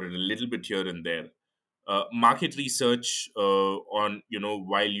spoke about it a little bit here and there. Market research on,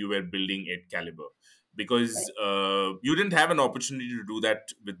 while you were building EdCalibre. Because Correct. you didn't have an opportunity to do that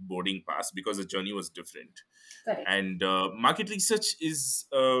with boarding pass because the journey was different. Correct. And market research is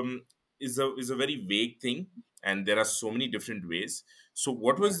a very vague thing, and there are so many different ways. So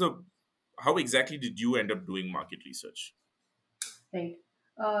what Yeah. was the how exactly did you end up doing market research? Right.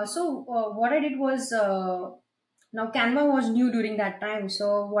 So what I did was, now Canva was new during that time.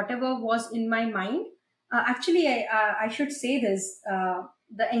 So whatever was in my mind, actually, I should say this: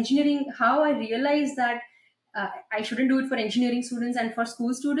 the engineering. How I realized that I shouldn't do it for engineering students and for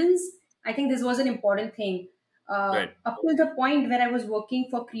school students. I think this was an important thing. Right. Up to the point where I was working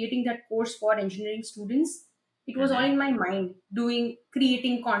for creating that course for engineering students, it was all Mm-hmm. in my mind, doing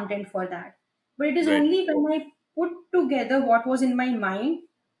creating content for that. But it is Right. only when I put together what was in my mind,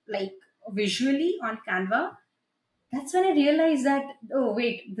 like visually on Canva, that's when I realized that, oh,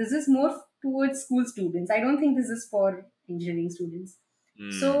 wait, this is more towards school students. I don't think this is for engineering students. Mm.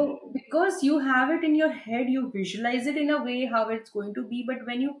 So, because you have it in your head, you visualize it in a way how it's going to be, but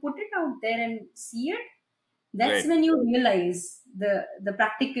when you put it out there and see it, that's Right. when you realize the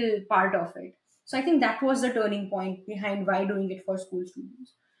practical part of it. So I think that was the turning point behind why doing it for school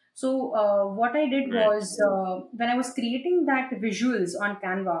students. So what I did Right. was, when I was creating that visuals on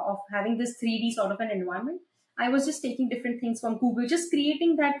Canva of having this 3D sort of an environment, I was just taking different things from Google, just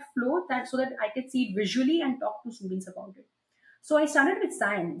creating that flow that so that I could see it visually and talk to students about it. So I started with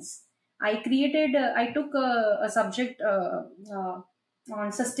science. I took a subject on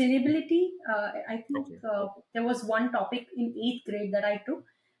sustainability. I think Okay. there was one topic in eighth grade that I took,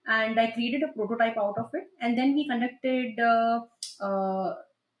 and I created a prototype out of it. And then we conducted uh,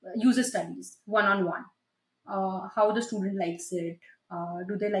 user studies one on one, how the student likes it,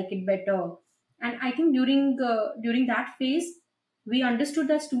 do they like it better. And I think during that phase, we understood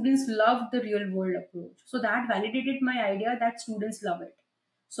that students love the real world approach, so that validated my idea that students love it.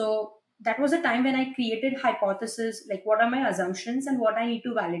 So that was a time when I created hypothesis, like what are my assumptions and what I need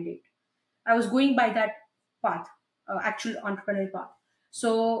to validate. I was going by that path, actual entrepreneurial path.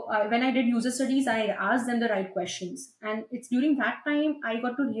 So when I did user studies, I asked them the right questions, and it's during that time I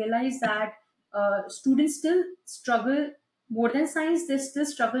got to realize that students still struggle more than science. They still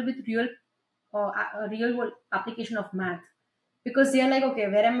struggle with real world application of math, because they are like, okay,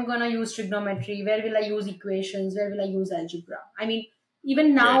 where am I gonna use trigonometry? Where will I use equations? Where will I use algebra? I mean,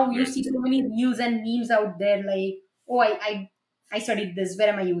 even Right. now you Right. see so many reels and memes out there, like, oh, I studied this. Where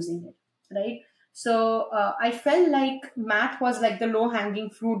am I using it? Right. So I felt like math was like the low hanging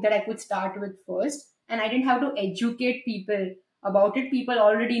fruit that I could start with first, and I didn't have to educate people about it. People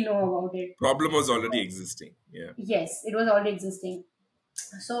already know about it. Problem was already So, existing. Yeah. yes, it was already existing.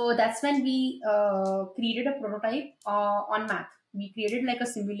 So that's when we created a prototype on math. We created like a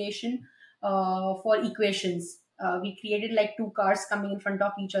simulation for equations. We created like two cars coming in front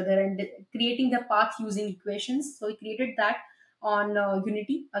of each other and creating the path using equations. So we created that on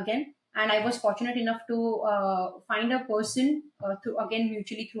Unity again. And I was fortunate enough to find a person, to again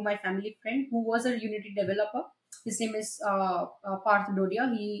mutually through my family friend, who was a Unity developer. His name is Parth Dodia.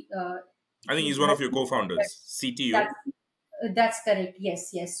 I think He he's one of your helped me. co-founders, CTO. That's that's correct.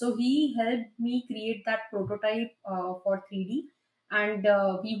 Yes, yes. So he helped me create that prototype for 3D, and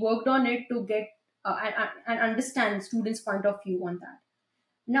we worked on it to get and understand students' point of view on that.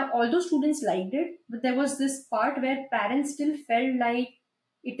 Now, although students liked it, but there was this part where parents still felt like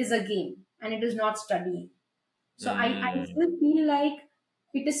it is a game and it is not studying. So I Mm. still feel like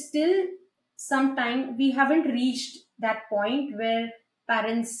it is still sometime we haven't reached that point where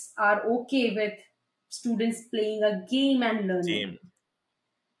parents are okay with students playing a game and learning. Same.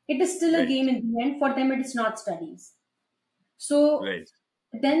 It is still a Right. game in the end. For them, it is not studies. So Right.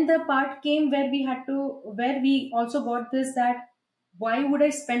 then the part came where where we also got this, that why would I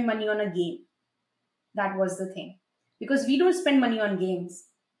spend money on a game? That was the thing. Because we don't spend money on games.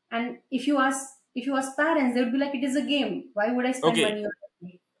 And if you ask parents, they would be like, it is a game. Why would I spend Okay. money on a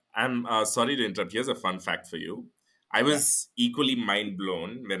game? I'm sorry to interrupt. Here's a fun fact for you. I Yeah. was equally mind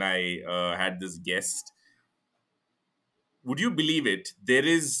blown when I had this guest. Would you believe it? There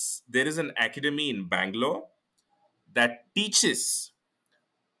is an academy in Bangalore that teaches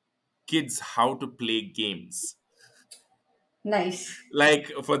kids how to play games. Nice. like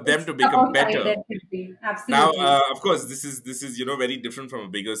for them It's to become about time better. that should be. Now, Absolutely. of course, this is very different from a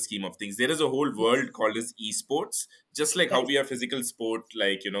bigger scheme of things. There is a whole Yes. world called as esports, just like how Right. we have physical sport,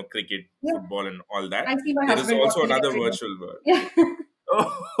 like cricket, Yeah. football, and all that. I see my There is husband also watching it another every day. virtual world. Yeah.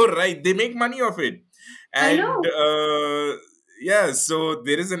 Oh, right. They make money off it. I And know. yeah, so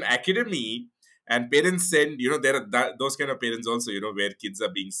there is an academy, and parents send, there are those kind of parents also, where kids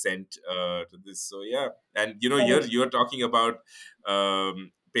are being sent to this. So, yeah. And, Correct. you're talking about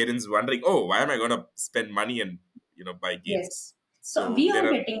parents wondering, oh, why am I going to spend money and, buy Yes. games? So So, we there are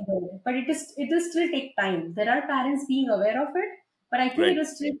are, getting there, but it will still take time. There are parents being aware of it, but I think it right. will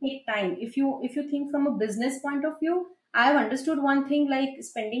still take time. If you think from a business point of view, I have understood one thing, like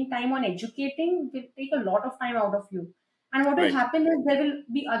spending time on educating will take a lot of time out of you. And what will Right. happen is there will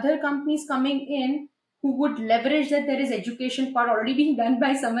be other companies coming in who would leverage that there is education part already being done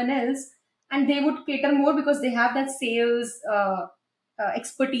by someone else, and they would cater more because they have that sales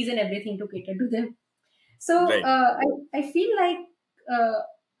expertise and everything to cater to them. So Right. I feel like uh,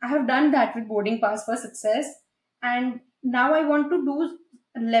 I have done that with boarding pass for success, and now I want to do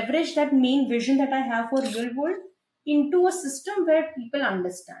leverage that main vision that I have for real world into a system where people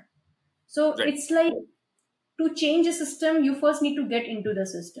understand. So Right. it's like, to change a system, you first need to get into the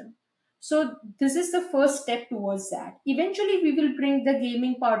system. So this is the first step towards that. Eventually, we will bring the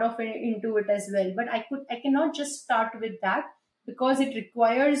gaming part of it into it as well. But I cannot just start with that because it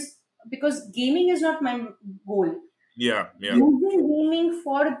requires, because gaming is not my goal. Yeah. Yeah. Using gaming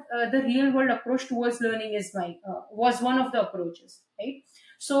for the real world approach towards learning is my was one of the approaches, right?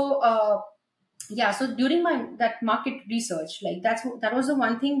 So yeah, so during my that market research, like that was the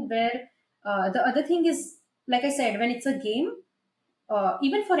one thing where the other thing is, like I said, when it's a game,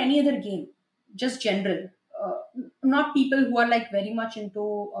 even for any other game, just general, uh, not people who are like very much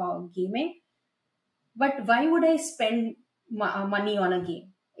into gaming, but why would I spend money on a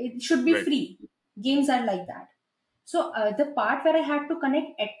game? It should be Right. free. Games are like that. So the part where I had to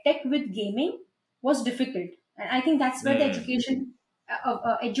connect edtech with gaming was difficult, and I think that's where the Hmm.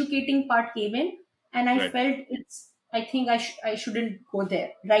 educating part came in. And I Right. felt it's. I think I shouldn't go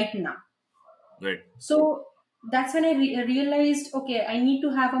there right now. Right. So that's when I realized, okay, I need to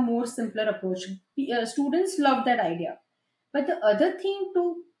have a more simpler approach. Students love that idea, but the other thing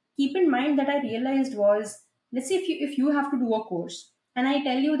to keep in mind that I realized was, let's say if you have to do a course, and I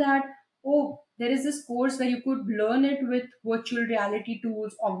tell you that, oh, there is this course where you could learn it with virtual reality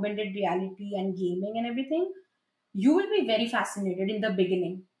tools, augmented reality, and gaming and everything, you will be very fascinated in the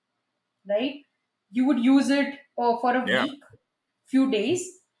beginning, right? You would use it for a Yeah. week, few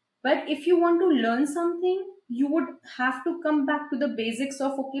days. But if you want to learn something, you would have to come back to the basics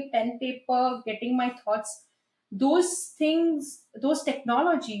of, okay, pen, paper, getting my thoughts. Those things, those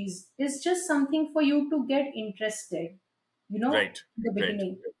technologies is just something for you to get interested, Right. in the Right.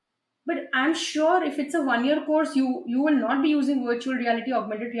 beginning. But I'm sure if it's a 1 year course, you will not be using virtual reality,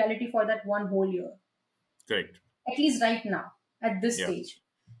 augmented reality for that one whole year, Correct. at least right now, at this Yeah. stage.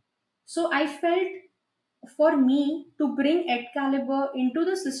 So I felt, for me to bring EdCalibre into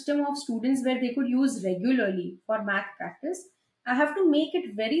the system of students where they could use regularly for math practice, I have to make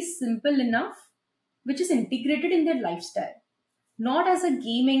it very simple enough, which is integrated in their lifestyle, not as a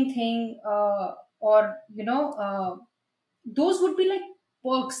gaming thing, or those would be like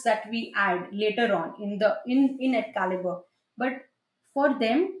perks that we add later on in EdCalibre. But for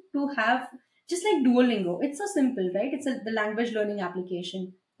them to have, just like Duolingo, it's so simple, right? It's the language learning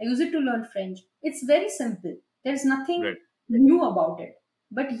application. I use it to learn French. It's very simple. There's nothing Right. new about it,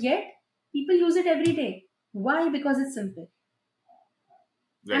 but yet people use it every day. Why? Because it's simple.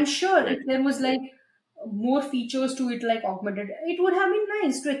 I'm Right. sure Right. if there was like more features to it, like augmented, it would have been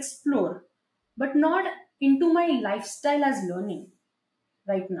nice to explore, but not into my lifestyle as learning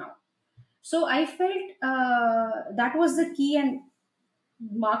right now. So I felt that was the key. And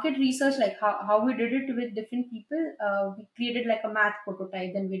market research, like how we did it with different people, we created like a math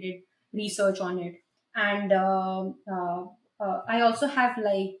prototype, then we did research on it. And I also have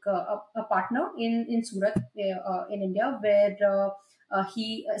like a partner in Surat, in India, where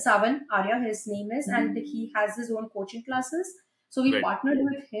he Savan Arya, his name is, and he has his own coaching classes. So we Right. partnered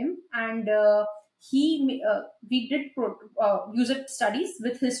with him, and we did user studies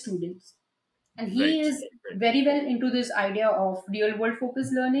with his students, and he Right. is very well into this idea of real world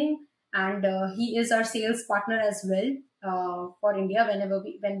focused learning. And he is our sales partner as well, for India,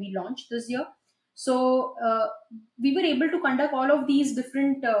 when we launched this year. So we were able to conduct all of these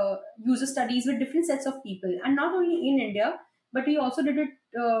different user studies with different sets of people, and not only in India, but we also did it,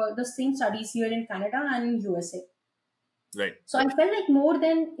 the same studies here in Canada and in USA. Right. So I felt like more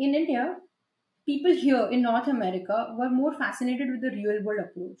than in India, people here in North America were more fascinated with the real world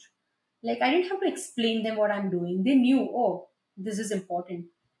approach. Like, I didn't have to explain them what I'm doing. They knew, oh, this is important.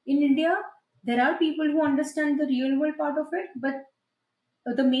 In India, there are people who understand the real world part of it,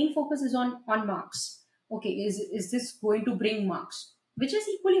 but the main focus is on marks. Okay, is this going to bring marks, which is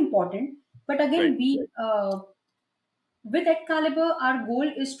equally important. But again, Right. we with EdCalibre, our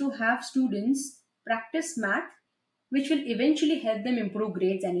goal is to have students practice math, which will eventually help them improve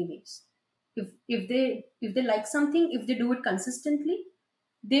grades anyways. If they like something, if they do it consistently,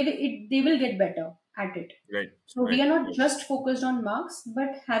 they will get better at it. Right. So we Right. are not just focused on marks,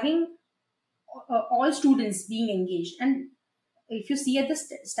 but having all students being engaged. And if you see at the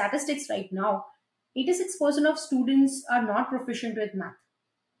statistics right now, 86% of students are not proficient with math.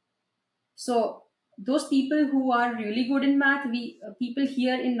 So those people who are really good in math, we people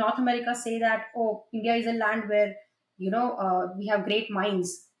here in North America say that, oh, India is a land where we have great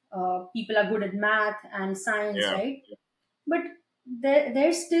minds. People are good at math and science, Yeah. right? But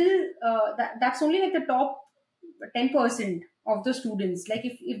there's still that's only like the top 10% of the students. Like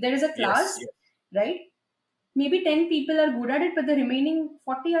if there is a class, Yes. right? Maybe 10 people are good at it, but the remaining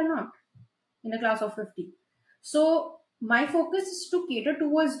 40 are not in a class of 50. So my focus is to cater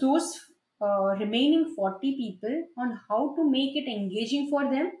towards those remaining 40 people on how to make it engaging for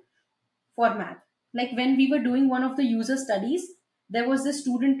them for math. Like when we were doing one of the user studies, there was this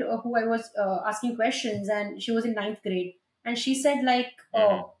student who I was asking questions, and she was in ninth grade, and she said like, Hmm.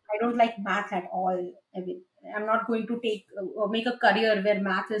 "Oh, I don't like math at all. I mean, I'm not going to take or make a career where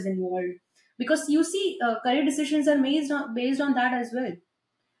math is involved." Because you see, career decisions are based on that as well.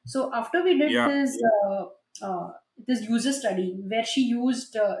 So after we did Yeah. this user study where she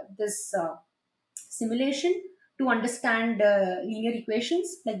used this simulation to understand linear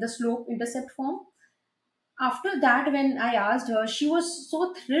equations like the slope intercept form. After that, when I asked her, she was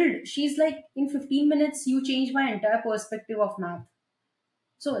so thrilled. She's like, in 15 minutes, you changed my entire perspective of math.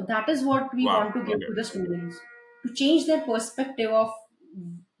 So that is what we want Wow. to give Okay. to the students, to change their perspective of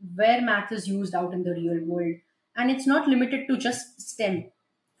where math is used out in the real world. And it's not limited to just STEM.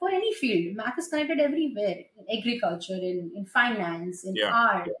 For any field, math is connected everywhere, in agriculture, in finance, in Yeah.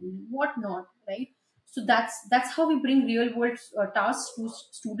 art, in whatnot, right? So that's how we bring real world tasks to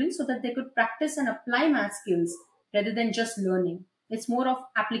students so that they could practice and apply math skills rather than just learning. It's more of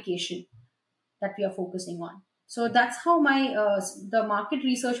application that we are focusing on. So that's how my the market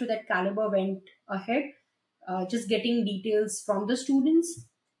research with that caliber went ahead, just getting details from the students,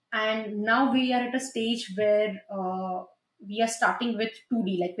 and now we are at a stage where we are starting with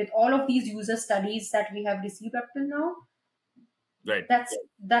 2D, like with all of these user studies that we have received up till now. Right.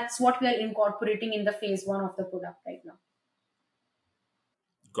 That's what we are incorporating in the phase one of the product right now.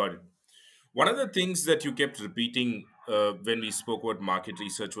 Got it. One of the things that you kept repeating when we spoke about market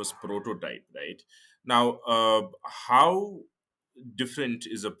research was prototype, right? Now, how different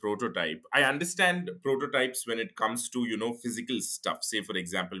is a prototype? I understand prototypes when it comes to, physical stuff. Say, for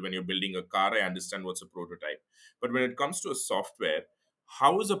example, when you're building a car, I understand what's a prototype. But when it comes to a software,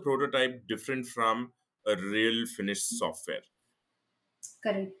 how is a prototype different from a real finished software?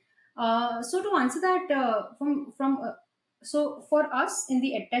 Correct. So to answer that, so for us in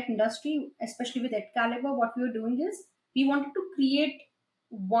the edtech industry, especially with EdCalibre, what we were doing is we wanted to create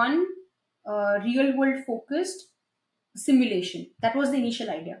one real world focused simulation. That was the initial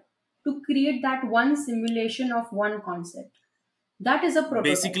idea, to create that one simulation of one concept. That is a prototype.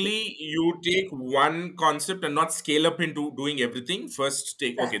 Basically, you take one concept and not scale up into doing everything. First,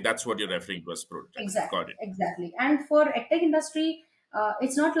 take, okay, Exactly. that's what you're referring to as prototype. Exactly, Got it. exactly. And for edtech industry,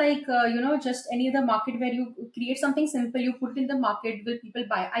 it's not like just any other market where you create something simple, you put it in the market, will people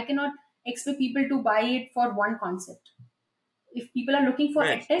buy? I cannot expect people to buy it for one concept. If people are looking for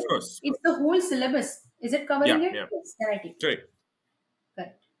Right. edtech, Of course. it's the whole syllabus. Is it covering Yeah. it? Yeah. Yes, then I take it. Correct.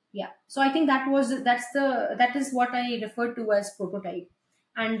 Correct. Yeah. So I think that is what I refer to as prototype.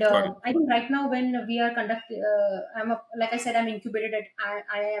 And Got it. I think right now when we are conducting, like I said, I'm incubated at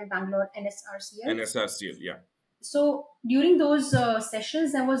IIM Bangalore NSRCL. NSRCL. Yeah. So during those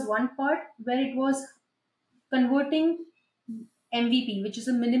sessions, there was one part where it was converting MVP, which is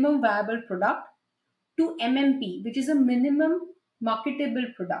a minimum viable product, to MMP, which is a minimum marketable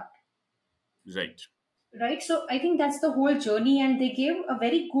product. Right. Right. So I think that's the whole journey, and they gave a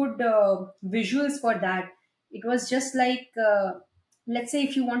very good visuals for that. It was just like, let's say,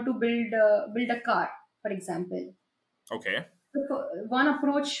 if you want to build a car, for example, Okay. one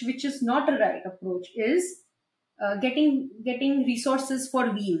approach which is not a right approach is getting resources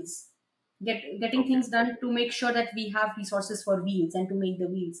for wheels, getting Okay. things done to make sure that we have resources for wheels and to make the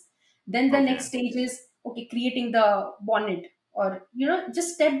wheels. Then the Okay. next stage is, okay, creating the bonnet. or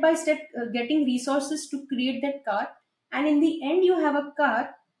just step by step getting resources to create that car. And in the end you have a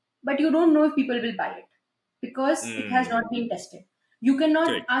car, but you don't know if people will buy it because it has Mm. not been tested. You cannot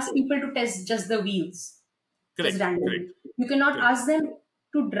Correct. ask people to test just the wheels, just Correct. randomly. Correct. You cannot Correct. ask them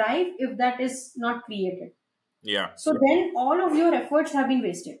to drive if that is not created. Yeah. So then all of your efforts have been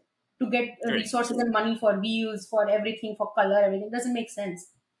wasted to get Correct. resources and money for wheels, for everything, for color, everything. Doesn't make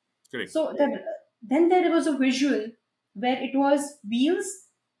sense. Correct. So then there was a visual where it was wheels,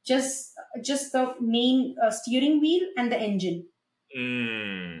 just the main steering wheel and the engine.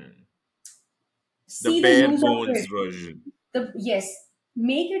 Mm. The See the bare use of bones it. version. Yes,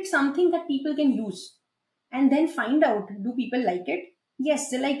 make it something that people can use, and then find out, do people like it? Yes,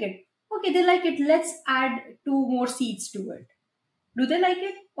 they like it. Okay, they like it. Let's add two more seats to it. Do they like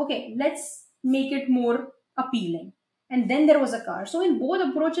it? Okay, let's make it more appealing. And then there was a car. So in both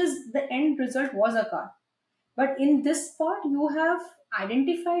approaches, the end result was a car. But in this part, you have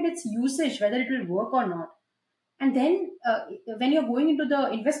identified its usage, whether it will work or not. And then when you're going into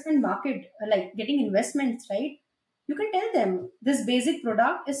the investment market, like getting investments, right? You can tell them this basic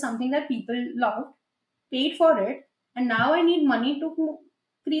product is something that people loved, paid for it, and now I need money to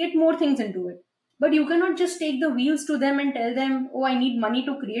create more things into it. But you cannot just take the wheels to them and tell them, oh, I need money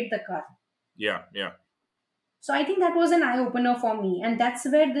to create the car. Yeah. Yeah. So I think that was an eye opener for me, and that's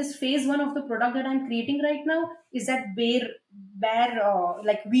where this phase one of the product that I'm creating right now is that bare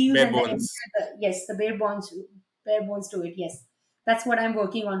like wheels Bare and the, bones. yes, the bare bones to it. Yes, that's what I'm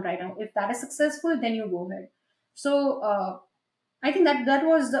working on right now. If that is successful, then you go ahead. So I think that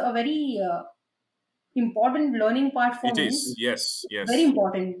was a very important learning part for It me, is. Yes. very Yes.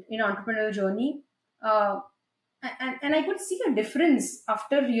 important in entrepreneurial journey. Uh, and I could see a difference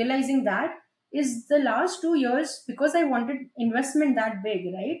after realizing that is the last 2 years because I wanted investment that big,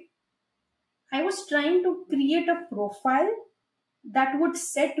 right? I was trying to create a profile that would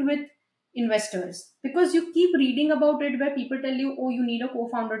set with investors because you keep reading about it where people tell you, oh, you need a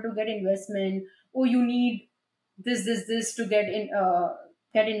co-founder to get investment, or you need this to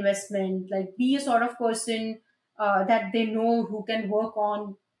get investment. Like be a sort of person that they know who can work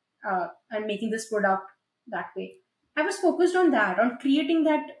on and making this product that way. I was focused on that, on creating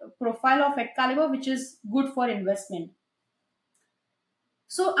that profile of EdCalibre, which is good for investment.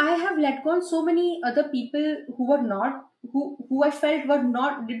 So I have let go on so many other people who were not who I felt were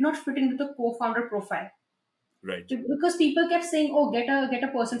not did not fit into the co-founder profile Right. because people kept saying, "Oh, get a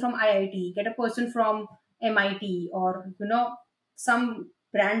person from IIT, get a person from MIT, or some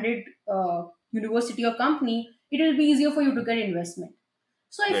branded university or company. It will be easier for you to get investment."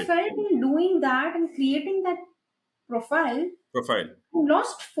 So I Right. felt in doing that and creating that profile, Profile.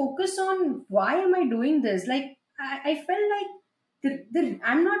 lost focus on why am I doing this. Like I felt like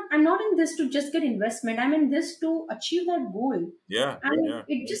I'm not in this to just get investment. I'm in this to achieve that goal. Yeah. And Yeah.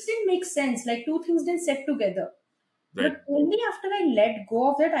 it just didn't make sense. Like two things didn't set together. Right. But only after I let go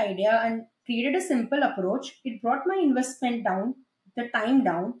of that idea and created a simple approach, it brought my investment down, the time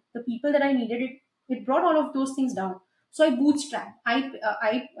down, the people that I needed. It brought all of those things down. So I bootstrapped.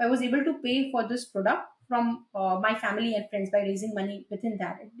 I was able to pay for this product from my family and friends by raising money within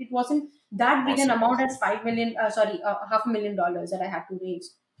that. It wasn't that big an Awesome. amount as 5 million. Sorry, $500,000 that I had to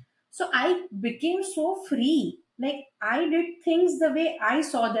raise. So I became so free. Like I did things the way I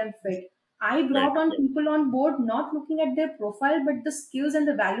saw them fit. I Right. brought on people on board, not looking at their profile, but the skills and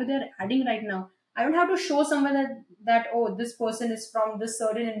the value they're adding right now. I don't have to show someone that oh, this person is from this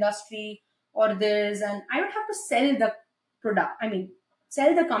certain industry or this, and I don't have to sell the product. I mean,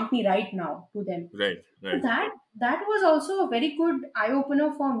 sell the company right now to them. Right. So Right. that was also a very good eye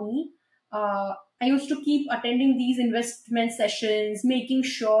opener for me. I used to keep attending these investment sessions, making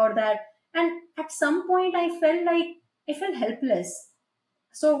sure that, and at some point I felt helpless.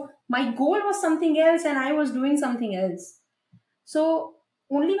 So my goal was something else, and I was doing something else. So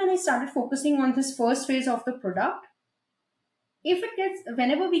only when I started focusing on this first phase of the product, if it gets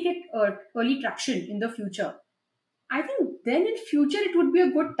whenever we get early traction in the future, I think then in future it would be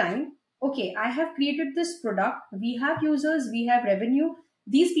a good time. Okay, I have created this product. We have users, we have revenue.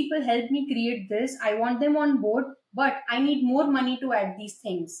 These people help me create this. I want them on board, but I need more money to add these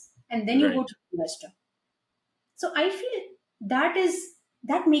things. And then you go Right. to investor. So I feel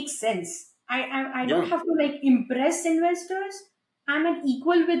that makes sense. I don't Yeah. have to like impress investors. I'm an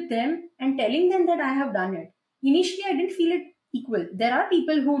equal with them and telling them that I have done it. Initially, I didn't feel it equal. There are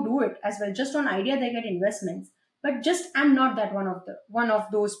people who do it as well, just on idea they get investments. But just I'm not that one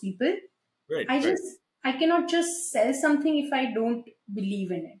of those people. Right. I Right. just I cannot just sell something if I don't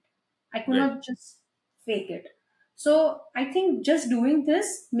believe in it. I Right. cannot just fake it. So I think just doing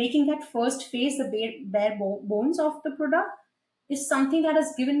this, making that first phase the bones of the product, is something that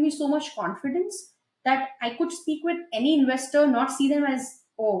has given me so much confidence that I could speak with any investor, not see them as,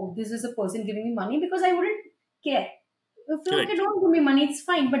 oh, this is a person giving me money, because I wouldn't care. If they okay, Correct. don't give me money, it's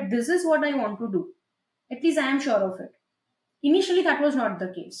fine, but this is what I want to do. At least I am sure of it. Initially, that was not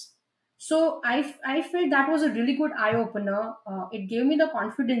the case. So I felt that was a really good eye opener. It gave me the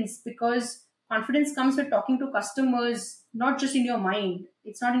confidence, because confidence comes with talking to customers, not just in your mind.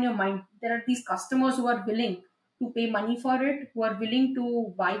 It's not in your mind. There are these customers who are willing to pay money for it, who are willing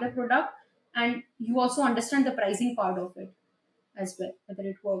to buy the product, and you also understand the pricing part of it as well, whether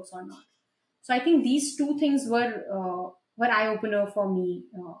it works or not. So I think these two things were eye opener for me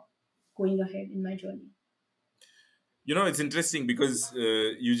going ahead in my journey. It's interesting because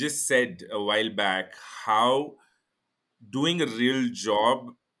you just said a while back how doing a real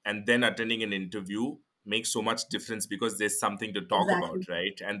job and then attending an interview makes so much difference because there's something to talk about, Exactly.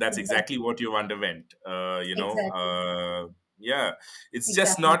 right? And that's exactly Exactly. what you underwent. Exactly. Yeah, it's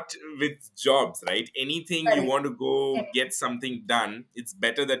just Exactly. not with jobs, right? Anything you Correct. want to go Correct. get something done, it's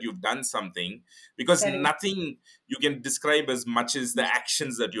better that you've done something, because Correct. nothing you can describe as much as the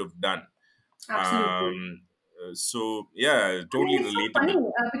actions that you've done. Absolutely. So yeah, I totally mean, it's so funny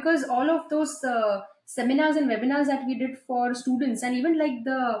relatable. because all of those seminars and webinars that we did for students, and even like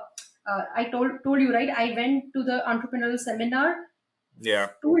the I told you, right, I went to the entrepreneurial seminar Yeah,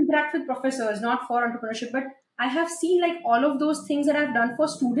 to interact with professors, not for entrepreneurship. But I have seen like all of those things that I've done for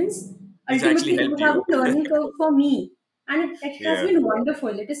students. it's actually Ultimately, helped those have you. been learning curve for me, and it has Yeah. been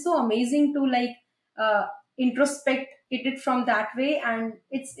wonderful. It is so amazing to like uh, introspect it from that way, and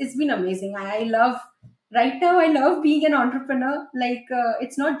it's been amazing. I love right now. I love being an entrepreneur. Like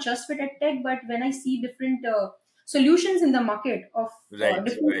it's not just with EdTech, but when I see different solutions in the market of Right,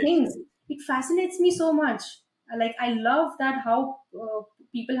 different right. things, it fascinates me so much. Like I love that how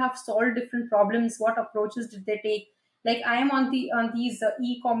people have solved different problems. What approaches did they take? Like I am on these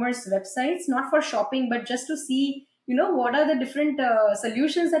e-commerce websites, not for shopping, but just to see, what are the different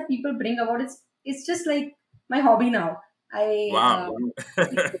solutions that people bring about. It's just like my hobby now. I Wow.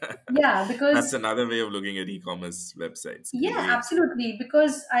 Yeah, That's because another way of looking at e-commerce websites. yeah, Great. absolutely.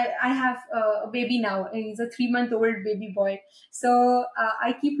 Because I have a baby now. He's a 3 month old baby boy. So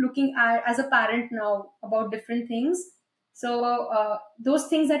I keep looking at, as a parent now, about different things. So those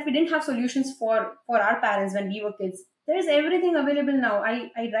things that we didn't have solutions for our parents when we were kids, there is everything available now. I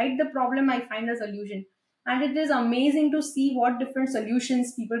write the problem, I find a solution. And it is amazing to see what different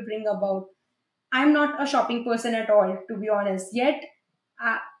solutions people bring about. I'm not a shopping person at all, to be honest. Yet,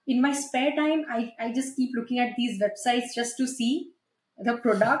 in my spare time, I just keep looking at these websites just to see the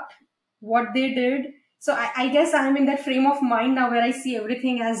product, what they did. So I guess I'm in that frame of mind now where I see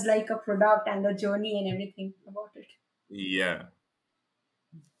everything as like a product and the journey and everything about it. Yeah.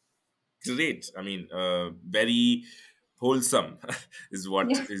 Great. I mean, very wholesome is what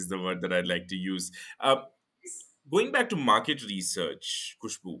Yeah. is the word that I'd like to use. Going back to market research,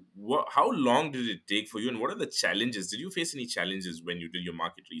 Khushboo, how long did it take for you, and what are the challenges? Did you face any challenges when you did your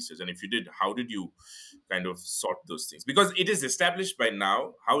market research? And if you did, how did you kind of sort those things? Because it is established by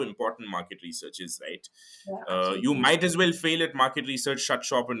now how important market research is, right? Yeah, You absolutely. might as well fail at market research, shut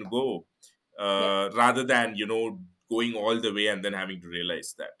shop, and go, Yeah. rather than going all the way and then having to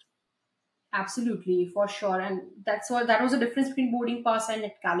realize that. Absolutely, for sure. And that was the difference between boarding pass and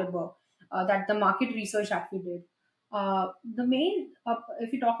EdCalibre, that the market research that we did. The main,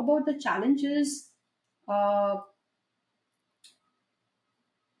 if you talk about the challenges, uh,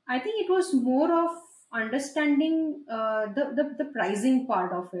 I think it was more of understanding the pricing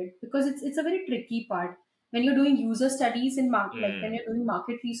part of it, because it's a very tricky part when you're doing user studies in like when Mm, you're doing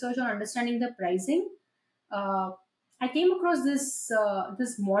market research on understanding the pricing. Uh, I came across this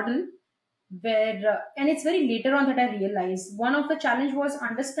model where and it's very later on that I realized one of the challenge was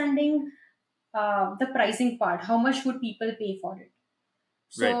understanding the pricing part. How much would people pay for it?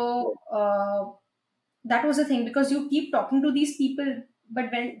 right. So that was the thing, because you keep talking to these people,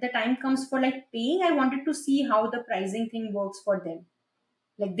 but when the time comes for like paying, I wanted to see how the pricing thing works for them.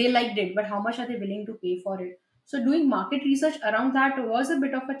 Like they liked it, but how much are they willing to pay for it? So doing market research around that was a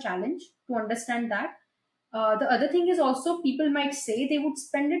bit of a challenge to understand that. The other thing is also people might say they would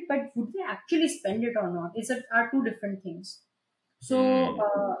spend it, but would they actually spend it or not? Are two different things. So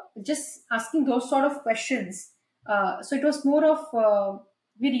Mm, just asking those sort of questions. So it was more of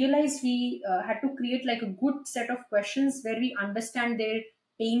we realized we had to create like a good set of questions where we understand their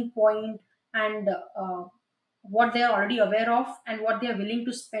pain point and what they are already aware of and what they are willing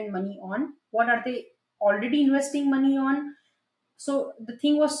to spend money on. What are they already investing money on? So the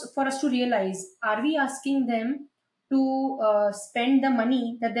thing was for us to realize: are we asking them to spend the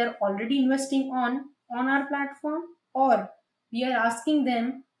money that they're already investing on our platform, or we are asking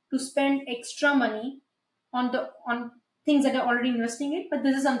them to spend extra money on things that are already investing it, but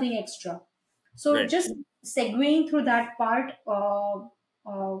this is something extra. So Right. just segueing through that part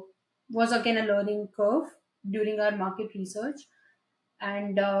was again a learning curve during our market research.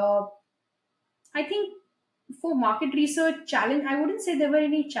 And I think for market research challenge, I wouldn't say there were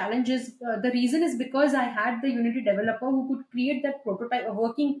any challenges. The reason is because I had the Unity developer who could create that prototype, a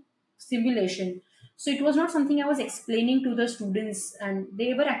working simulation. So it was not something I was explaining to the students, and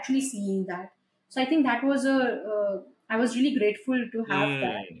they were actually seeing that. So I think that was I was really grateful to have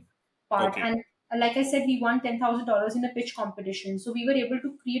that Mm, part. okay. And like I said, we won $10,000 in a pitch competition. So we were able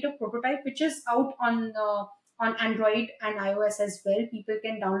to create a prototype which is out on Android and iOS as well. People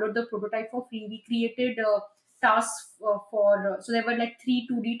can download the prototype for free. We created tasks for so there were like three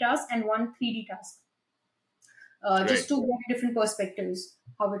 2D tasks and one 3D task, just Right. to get different perspectives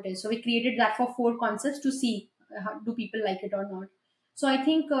how it is. So we created that for four concepts to see how, do people like it or not. So I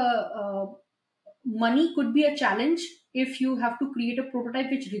think money could be a challenge if you have to create a prototype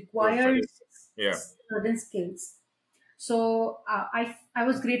which Perfect. requires Yeah. certain skills. So I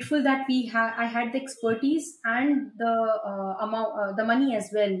was grateful that I had the expertise and the amount the money as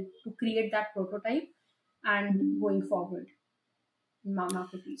well to create that prototype and going forward in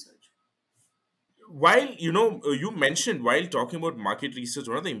market research. While you mentioned, while talking about market research,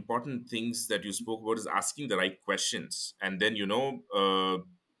 one of the important things that you spoke about is asking the right questions, and then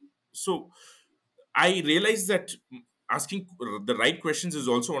so I realized that asking the right questions is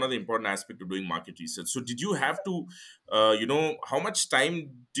also one of the important aspect of doing market research. So did you have to, how much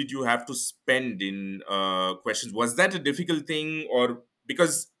time did you have to spend in questions? Was that a difficult thing, or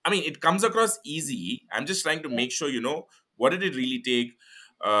because I mean it comes across easy? I'm just trying to make sure what did it really take.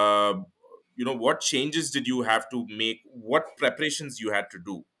 What changes did you have to make? What preparations you had to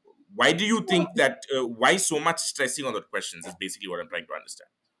do? Why do you think that? Why so much stressing on the questions is basically what I'm trying to understand.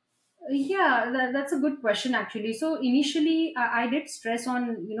 Yeah, that's a good question actually. So initially, I did stress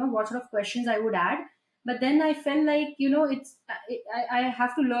on what sort of questions I would add, but then I felt like I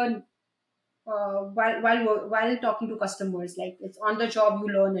have to learn while talking to customers. Like it's on the job, you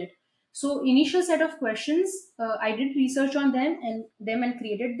learn it. So initial set of questions, I did research on them and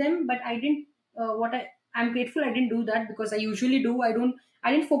created them, but I didn't. I'm grateful I didn't do that because I usually do. I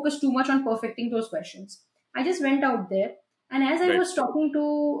didn't focus too much on perfecting those questions. I just went out there, and as I Right. was talking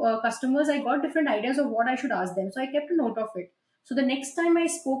to customers, I got different ideas of what I should ask them. So I kept a note of it. So the next time I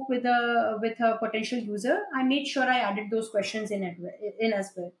spoke with a potential user, I made sure I added those questions in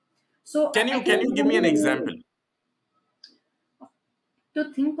as well. So Can I you can think you give me an example?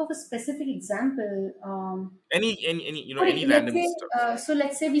 to think of a specific example, Any random stuff.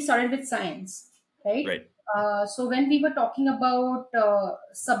 let's say we started with science, right? Right. So when we were talking about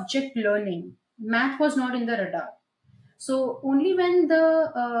subject learning, math was not in the radar. So only when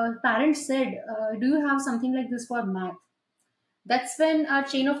the parents said, "Do you have something like this for math?" That's when our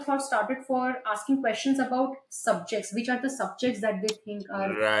chain of thought started for asking questions about subjects, which are the subjects that they think are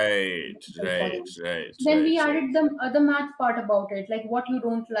Right, difficult for right, them. right, So then right, we right. added the math part about it, like what you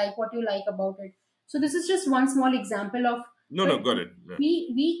don't like, what you like about it. So this is just one small example of, No, no, but got it. Yeah.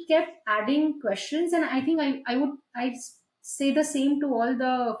 we kept adding questions, and I think I say the same to all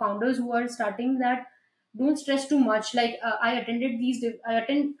the founders who are starting that don't stress too much. Like I attended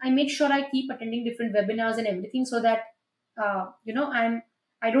I make sure I keep attending different webinars and everything so that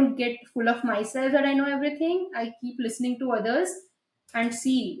I don't get full of myself that I know everything. I keep listening to others and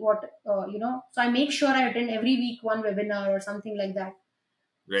see what so I make sure I attend every week one webinar or something like that.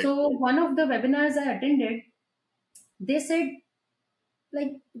 Right, So one of the webinars I attended, they said,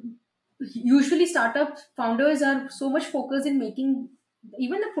 like, usually startup founders are so much focused in making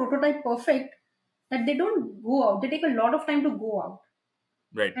even the prototype perfect that they don't go out, they take a lot of time to go out,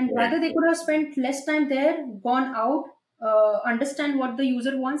 right, and right, rather they could have spent less time there, gone out, understand what the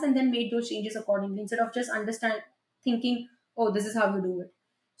user wants, and then made those changes accordingly instead of just understand thinking, oh, this is how you do it.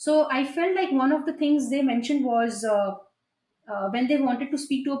 So I felt like one of the things they mentioned was when they wanted to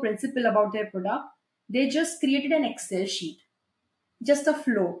speak to a principal about their product, they just created an Excel sheet, just a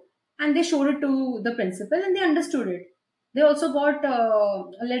flow, and they showed it to the principal and they understood it. They also got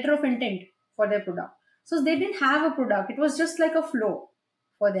a letter of intent for their product. So they didn't have a product, it was just like a flow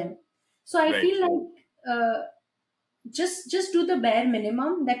for them. So I right, feel like just do the bare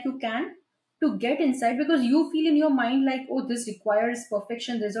minimum that you can to get inside, because you feel in your mind like, oh, this requires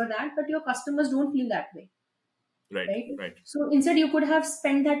perfection, this or that, but your customers don't feel that way, right, right? right, So instead you could have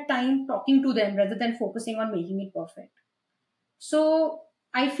spent that time talking to them rather than focusing on making it perfect. So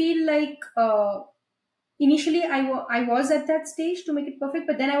I feel like initially I was at that stage to make it perfect,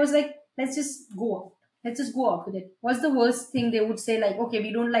 but then I was like, let's just go out. Let's just go out with it. What's the worst thing they would say? Like, okay,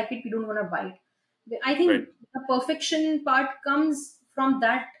 we don't like it, we don't want to buy it. I Right. think the perfection part comes from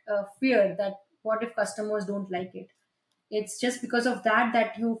that fear that what if customers don't like it? It's just because of that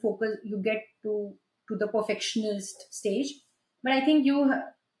that you get to the perfectionist stage. But I think you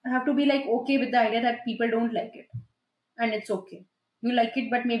have to be like okay with the idea that people don't like it, and it's okay. You like it,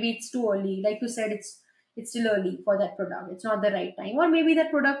 but maybe it's too early. Like you said, it's still early for that product. It's not the right time, or maybe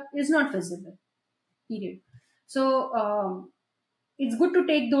that product is not feasible. Period. So it's good to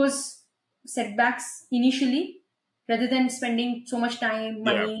take those setbacks initially rather than spending so much time,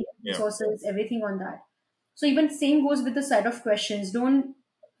 Yeah. money, Yeah. resources, everything on that. So even same goes with the set of questions. Don't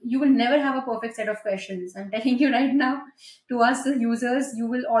You will never have a perfect set of questions. I'm telling you right now, to us the users, you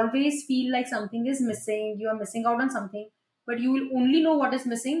will always feel like something is missing. You are missing out on something, but you will only know what is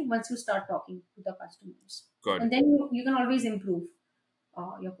missing once you start talking to the customers, Got and it. then you can always improve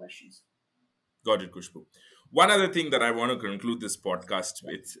your questions. Got it, Kushbu. One other thing that I want to conclude this podcast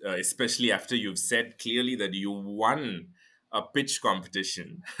with, especially after you've said clearly that you won a pitch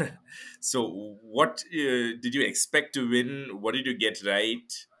competition. So, what did you expect to win? What did you get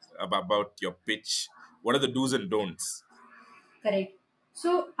right about your pitch? What are the do's and don'ts? Correct.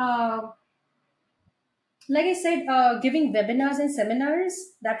 So like I said, giving webinars and seminars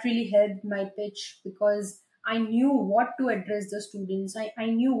that really helped my pitch because I knew what to address the students. I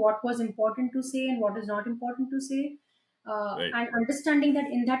knew what was important to say and what is not important to say. Right, And understanding that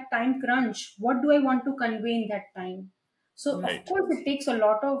in that time crunch, what do I want to convey in that time? So, of right, course, it takes a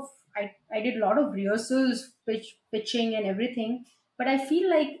lot of, I did a lot of rehearsals, pitching, and everything. But I feel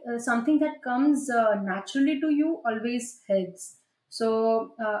like something that comes naturally to you always helps.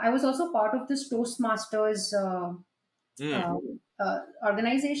 So I was also part of this Toastmasters mm, uh,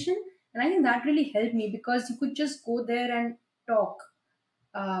 organization, and I think that really helped me because you could just go there and talk.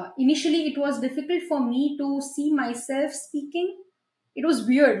 Initially, it was difficult for me to see myself speaking. It was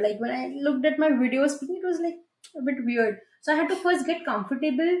weird. Like when I looked at my video speaking, it was like a bit weird. So I had to first get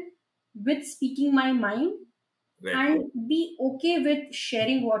comfortable with speaking my mind right, and be okay with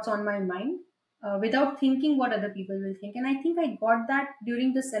sharing what's on my mind without thinking what other people will think. And I think I got that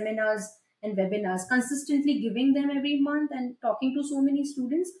during the seminars and webinars, consistently giving them every month and talking to so many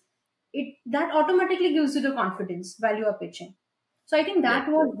students. It that automatically gives you the confidence while you are pitching. So I think right, that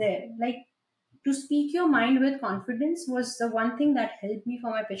was there. Like to speak your mind with confidence was the one thing that helped me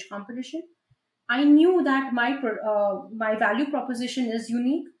for my pitch competition. I knew that my value proposition is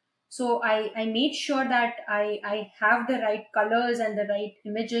unique, so I made sure that I have the right colors and the right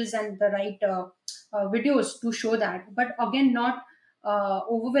images and the right videos to show that. But again, not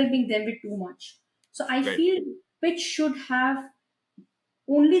overwhelming them with too much. So I right, feel pitch should have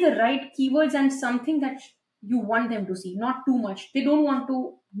only the right keywords and something that you want them to see, not too much. They don't want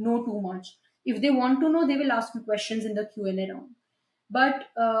to know too much. If they want to know, they will ask you questions in the Q&A round. But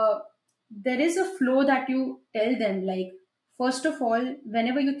there is a flow that you tell them, like first of all,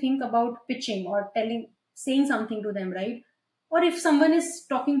 whenever you think about pitching or saying something to them, right? Or if someone is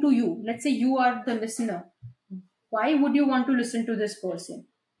talking to you, let's say you are the listener, why would you want to listen to this person?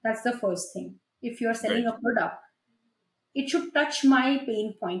 That's the first thing. If you're selling right. a product, it should touch my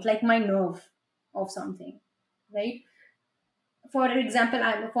pain point, like my nerve of something, right? For example,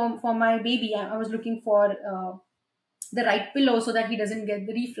 for my baby, I was looking for the right pillow so that he doesn't get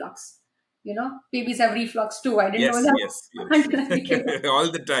the reflux. Babies have reflux too. I didn't know Yes, that yes, yes. until I became a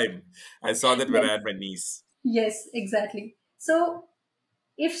All the time. I saw that when yes, I had my niece. yes, exactly. So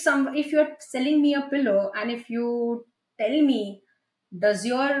if you're selling me a pillow and if you tell me, does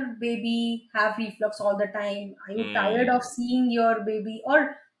your baby have reflux all the time? Are you tired of Mm, seeing your baby?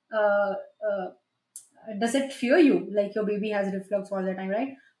 Or uh, uh, does it fear you like your baby has reflux all the time,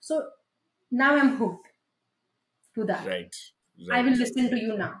 right? So now I'm hooked to that. right, I will right, listen to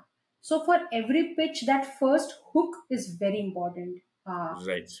you now. So for every pitch, that first hook is very important.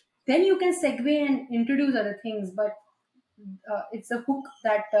 right. Then you can segue and introduce other things, but it's a hook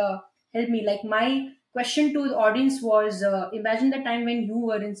that helped me. Like my question to the audience was, imagine the time when you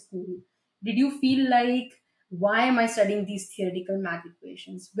were in school. Did you feel like, why am I studying these theoretical math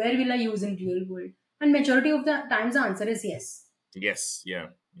equations? Where will I use in real world? And majority of the times the answer is yes. Yes, yeah,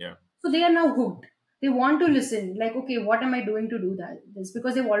 yeah. So they are now hooked. They want to listen. Like, okay, what am I doing to do that? This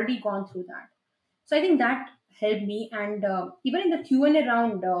because they've already gone through that. So I think that helped me. And even in the Q&A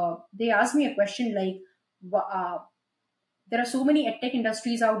round, they asked me a question like, there are so many edtech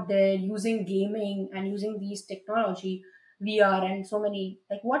industries out there using gaming and using these technology, VR, and so many.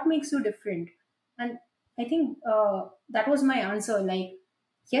 Like, what makes you different? And I think that was my answer. Like,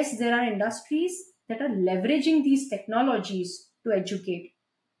 yes, there are industries that are leveraging these technologies to educate,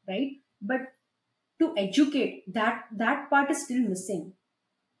 right? But to educate, that part is still missing.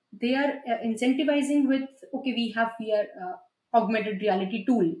 They are incentivizing with, okay, we are augmented reality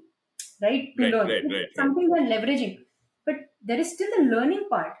tool, right, to Right, learn. right, right, It's right. something they're leveraging, but there is still the learning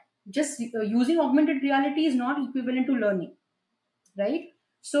part. Just using augmented reality is not equivalent to learning, right?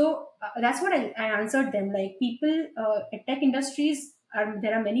 So that's what I answered them. Like people, tech industries are,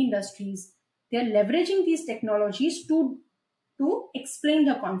 there are many industries, they're leveraging these technologies to explain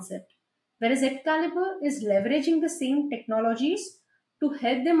the concept, whereas EdCalibre is leveraging the same technologies to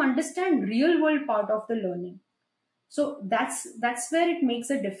help them understand real world part of the learning. So that's where it makes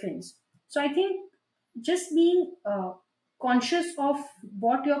a difference. So I think just being conscious of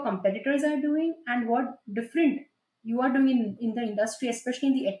what your competitors are doing and what different you are doing in the industry, especially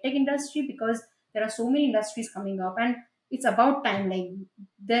in the edtech industry, because there are so many industries coming up, and it's about time. Like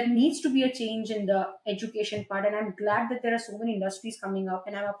there needs to be a change in the education part, and I'm glad that there are so many industries coming up,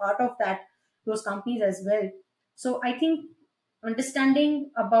 and I'm a part of that, those companies as well. So I think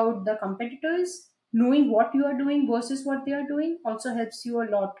understanding about the competitors, knowing what you are doing versus what they are doing, also helps you a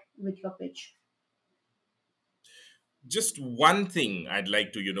lot with your pitch. Just one thing I'd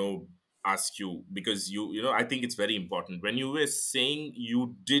like to ask you, because I think it's very important. When you were saying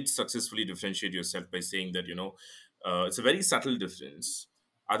you did successfully differentiate yourself by saying that it's a very subtle difference.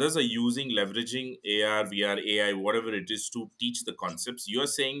 Others are using leveraging AR, VR, AI, whatever it is, to teach the concepts. You're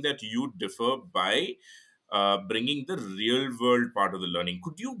saying that you differ by bringing the real world part of the learning.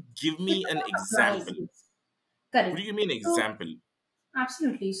 Could you give It's me an about example? applying. Yes. Could Correct. you give me an So example?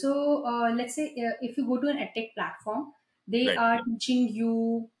 absolutely. So let's say if you go to an edtech platform, they Right. are teaching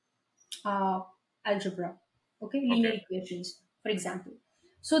you uh, algebra, okay, linear Okay. equations, for example.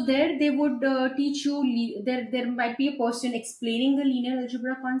 So there they would teach you. There might be a person explaining the linear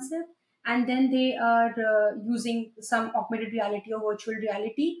algebra concept, and then they are using some augmented reality or virtual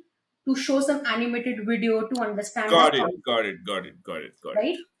reality to show some animated video to understand that Got it. concept, Got it. Got it. Got it. Got it.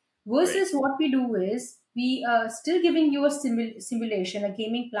 right? Right. Versus what we do is we still giving you a simulation, a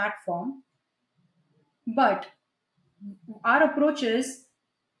gaming platform, but our approach is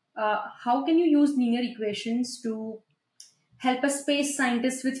how can you use linear equations to help a space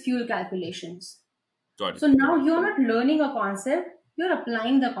scientist with fuel calculations. Got it. So Got now it. you're not learning a concept, you're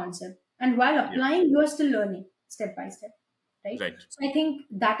applying the concept. And while Yeah. applying, you're still learning step by step, right? Right. So I think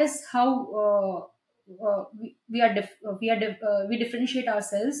that is how we differentiate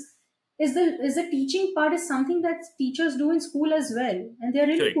ourselves. Is the teaching part is something that teachers do in school as well, and they're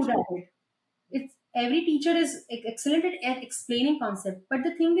really good Correct. at it. It's every teacher is excellent at explaining concept, but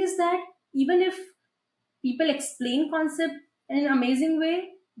the thing is that even if people explain concept in an amazing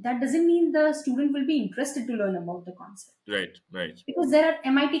way, that doesn't mean the student will be interested to learn about the concept. Right. Right. Because there are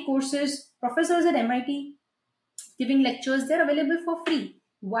MIT courses, professors at MIT giving lectures, they're available for free.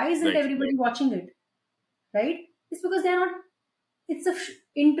 Why isn't Right. everybody watching it? Right? It's because they're not, it's a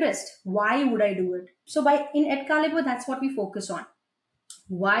interest. Why would I do it? So by in EdCalibre, that's what we focus on.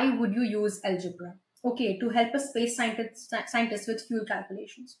 Why would you use algebra? Okay, to help a space scientist with fuel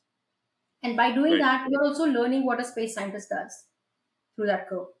calculations. And by doing Right. that, you're also learning what a space scientist does through that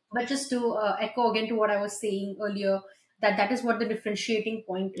curve. But just to echo again to what I was saying earlier, that is what the differentiating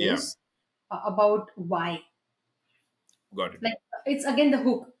point Yeah. is about why. Got it. Like it's again the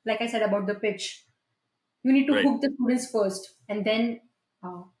hook, like I said about the pitch. You need to Right. hook the students first, and then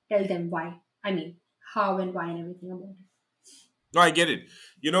tell them why. I mean, how and why and everything about it. No, I get it.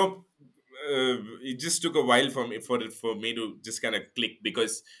 You know, it just took a while for me to just kind of click,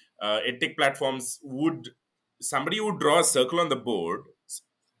 because edtech platforms would somebody would draw a circle on the board,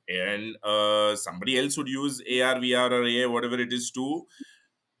 and somebody else would use AR, VR, or AI, whatever it is, to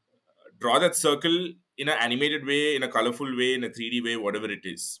draw that circle in an animated way, in a colorful way, in a 3D way, whatever it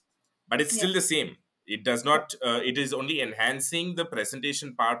is. But it's Yeah, still the same. It does not, it is only enhancing the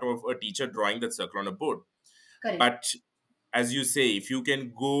presentation part of a teacher drawing that circle on a board. correct. But as you say, if you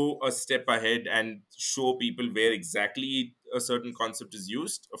can go a step ahead and show people where exactly a certain concept is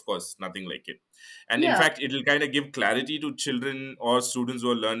used, of course, nothing like it. And in Yeah, fact, it'll kind of give clarity to children or students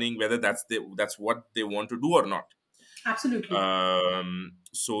who are learning whether that's what they want to do or not. absolutely.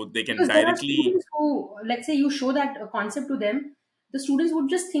 So they can Because there are directly, students who, let's say, you show that concept to them, the students would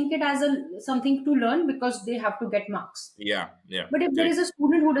just think it as a something to learn because they have to get marks. yeah, yeah, But if there is correct, a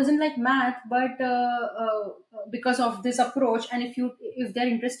student who doesn't like math, but because of this approach, and if they're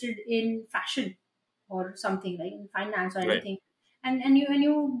interested in fashion or something like in finance or right, anything, and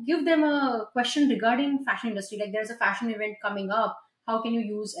you give them a question regarding fashion industry, like there's a fashion event coming up, how can you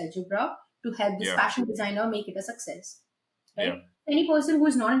use algebra to help this yeah, fashion designer make it a success, yeah, right? Any person who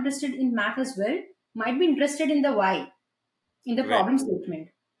is not interested in math as well might be interested in the why, in the right, problem statement.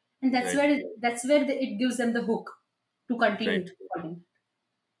 and that's Right. where it gives them the hook to continue Right. to coding.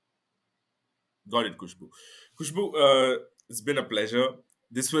 Got it, Khushboo. Khushboo, it's been a pleasure.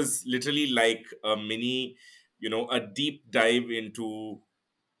 This was literally like a mini, a deep dive into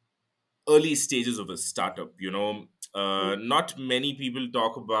early stages of a startup. Not many people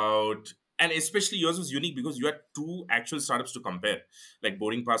talk about, and especially yours was unique because you had two actual startups to compare, like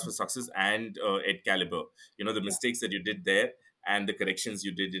Boarding Pass for Success and EdCalibre. The Yeah, mistakes that you did there and the corrections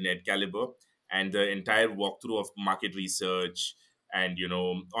you did in EdCalibre, and the entire walkthrough of market research, and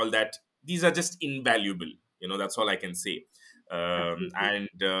all that. These are just invaluable. That's all I can say. absolutely.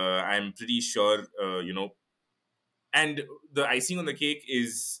 And I'm pretty sure, and the icing on the cake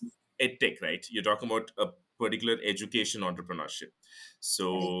is edtech, right? You're talking about a particular education entrepreneurship. Correct.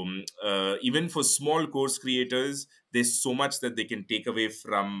 So even for small course creators, there's so much that they can take away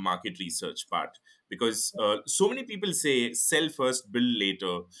from market research part, because so many people say sell first, build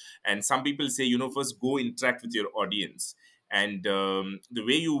later, and some people say first go interact with your audience. And the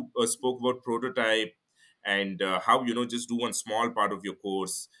way you spoke about prototype, and how just do one small part of your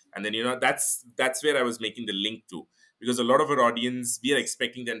course, and then that's where I was making the link to, because a lot of our audience, we are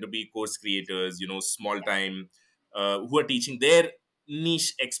expecting them to be course creators, small time, who are teaching their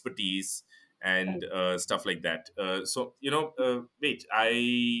niche expertise and Correct. stuff like that. Wait,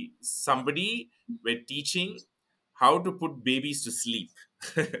 I somebody were teaching how to put babies to sleep.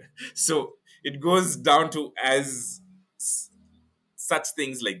 So it goes down to as such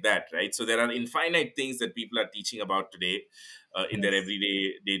things like that, right? So there are infinite things that people are teaching about today in their Yes.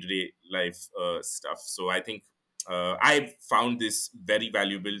 everyday day-to-day life stuff. So I think I found this very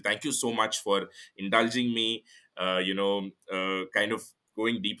valuable. Thank you so much for indulging me, kind of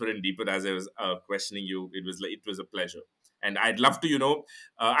going deeper and deeper as I was questioning you. It was a pleasure. And I'd love to,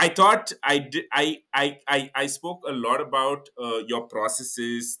 I thought I did. I spoke a lot about your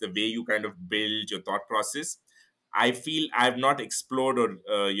processes, the way you kind of build your thought process. I feel I've not explored or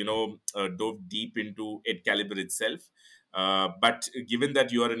dove deep into EdCalibre itself. But given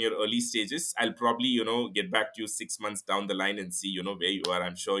that you are in your early stages, I'll probably get back to you 6 months down the line and see where you are.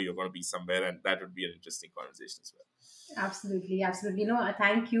 I'm sure you're going to be somewhere, and that would be an interesting conversation as well. Absolutely, absolutely.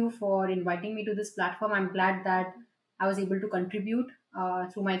 Thank you for inviting me to this platform. I'm glad that I was able to contribute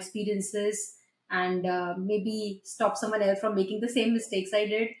through my experiences and maybe stop someone else from making the same mistakes I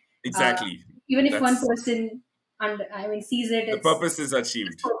did. Uh, Exactly. Even if one That's person, and I mean, sees it, the it's purpose is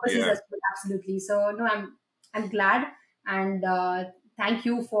achieved. purposes Yeah. as well. Absolutely. So no, I'm glad, and thank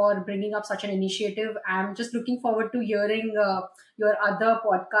you for bringing up such an initiative. I'm just looking forward to hearing your other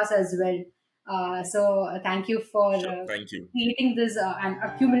podcasts as well. Thank you for Sure. Thank you. creating this and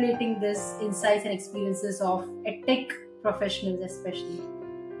accumulating this insights and experiences of tech professionals, especially.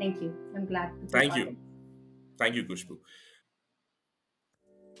 Thank you. I'm glad to be Thank part of you. it. Thank you, Kushbu.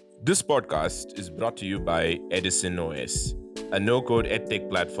 This podcast is brought to you by Edison OS, a no-code edtech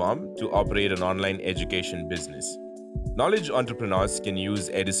platform to operate an online education business. Knowledge entrepreneurs can use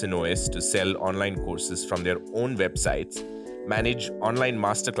Edison OS to sell online courses from their own websites, manage online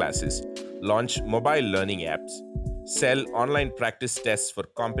masterclasses, launch mobile learning apps, sell online practice tests for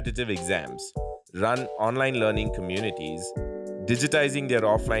competitive exams, run online learning communities, digitizing their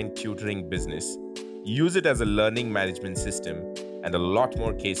offline tutoring business, use it as a learning management system, and a lot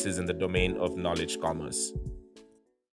more cases in the domain of knowledge commerce.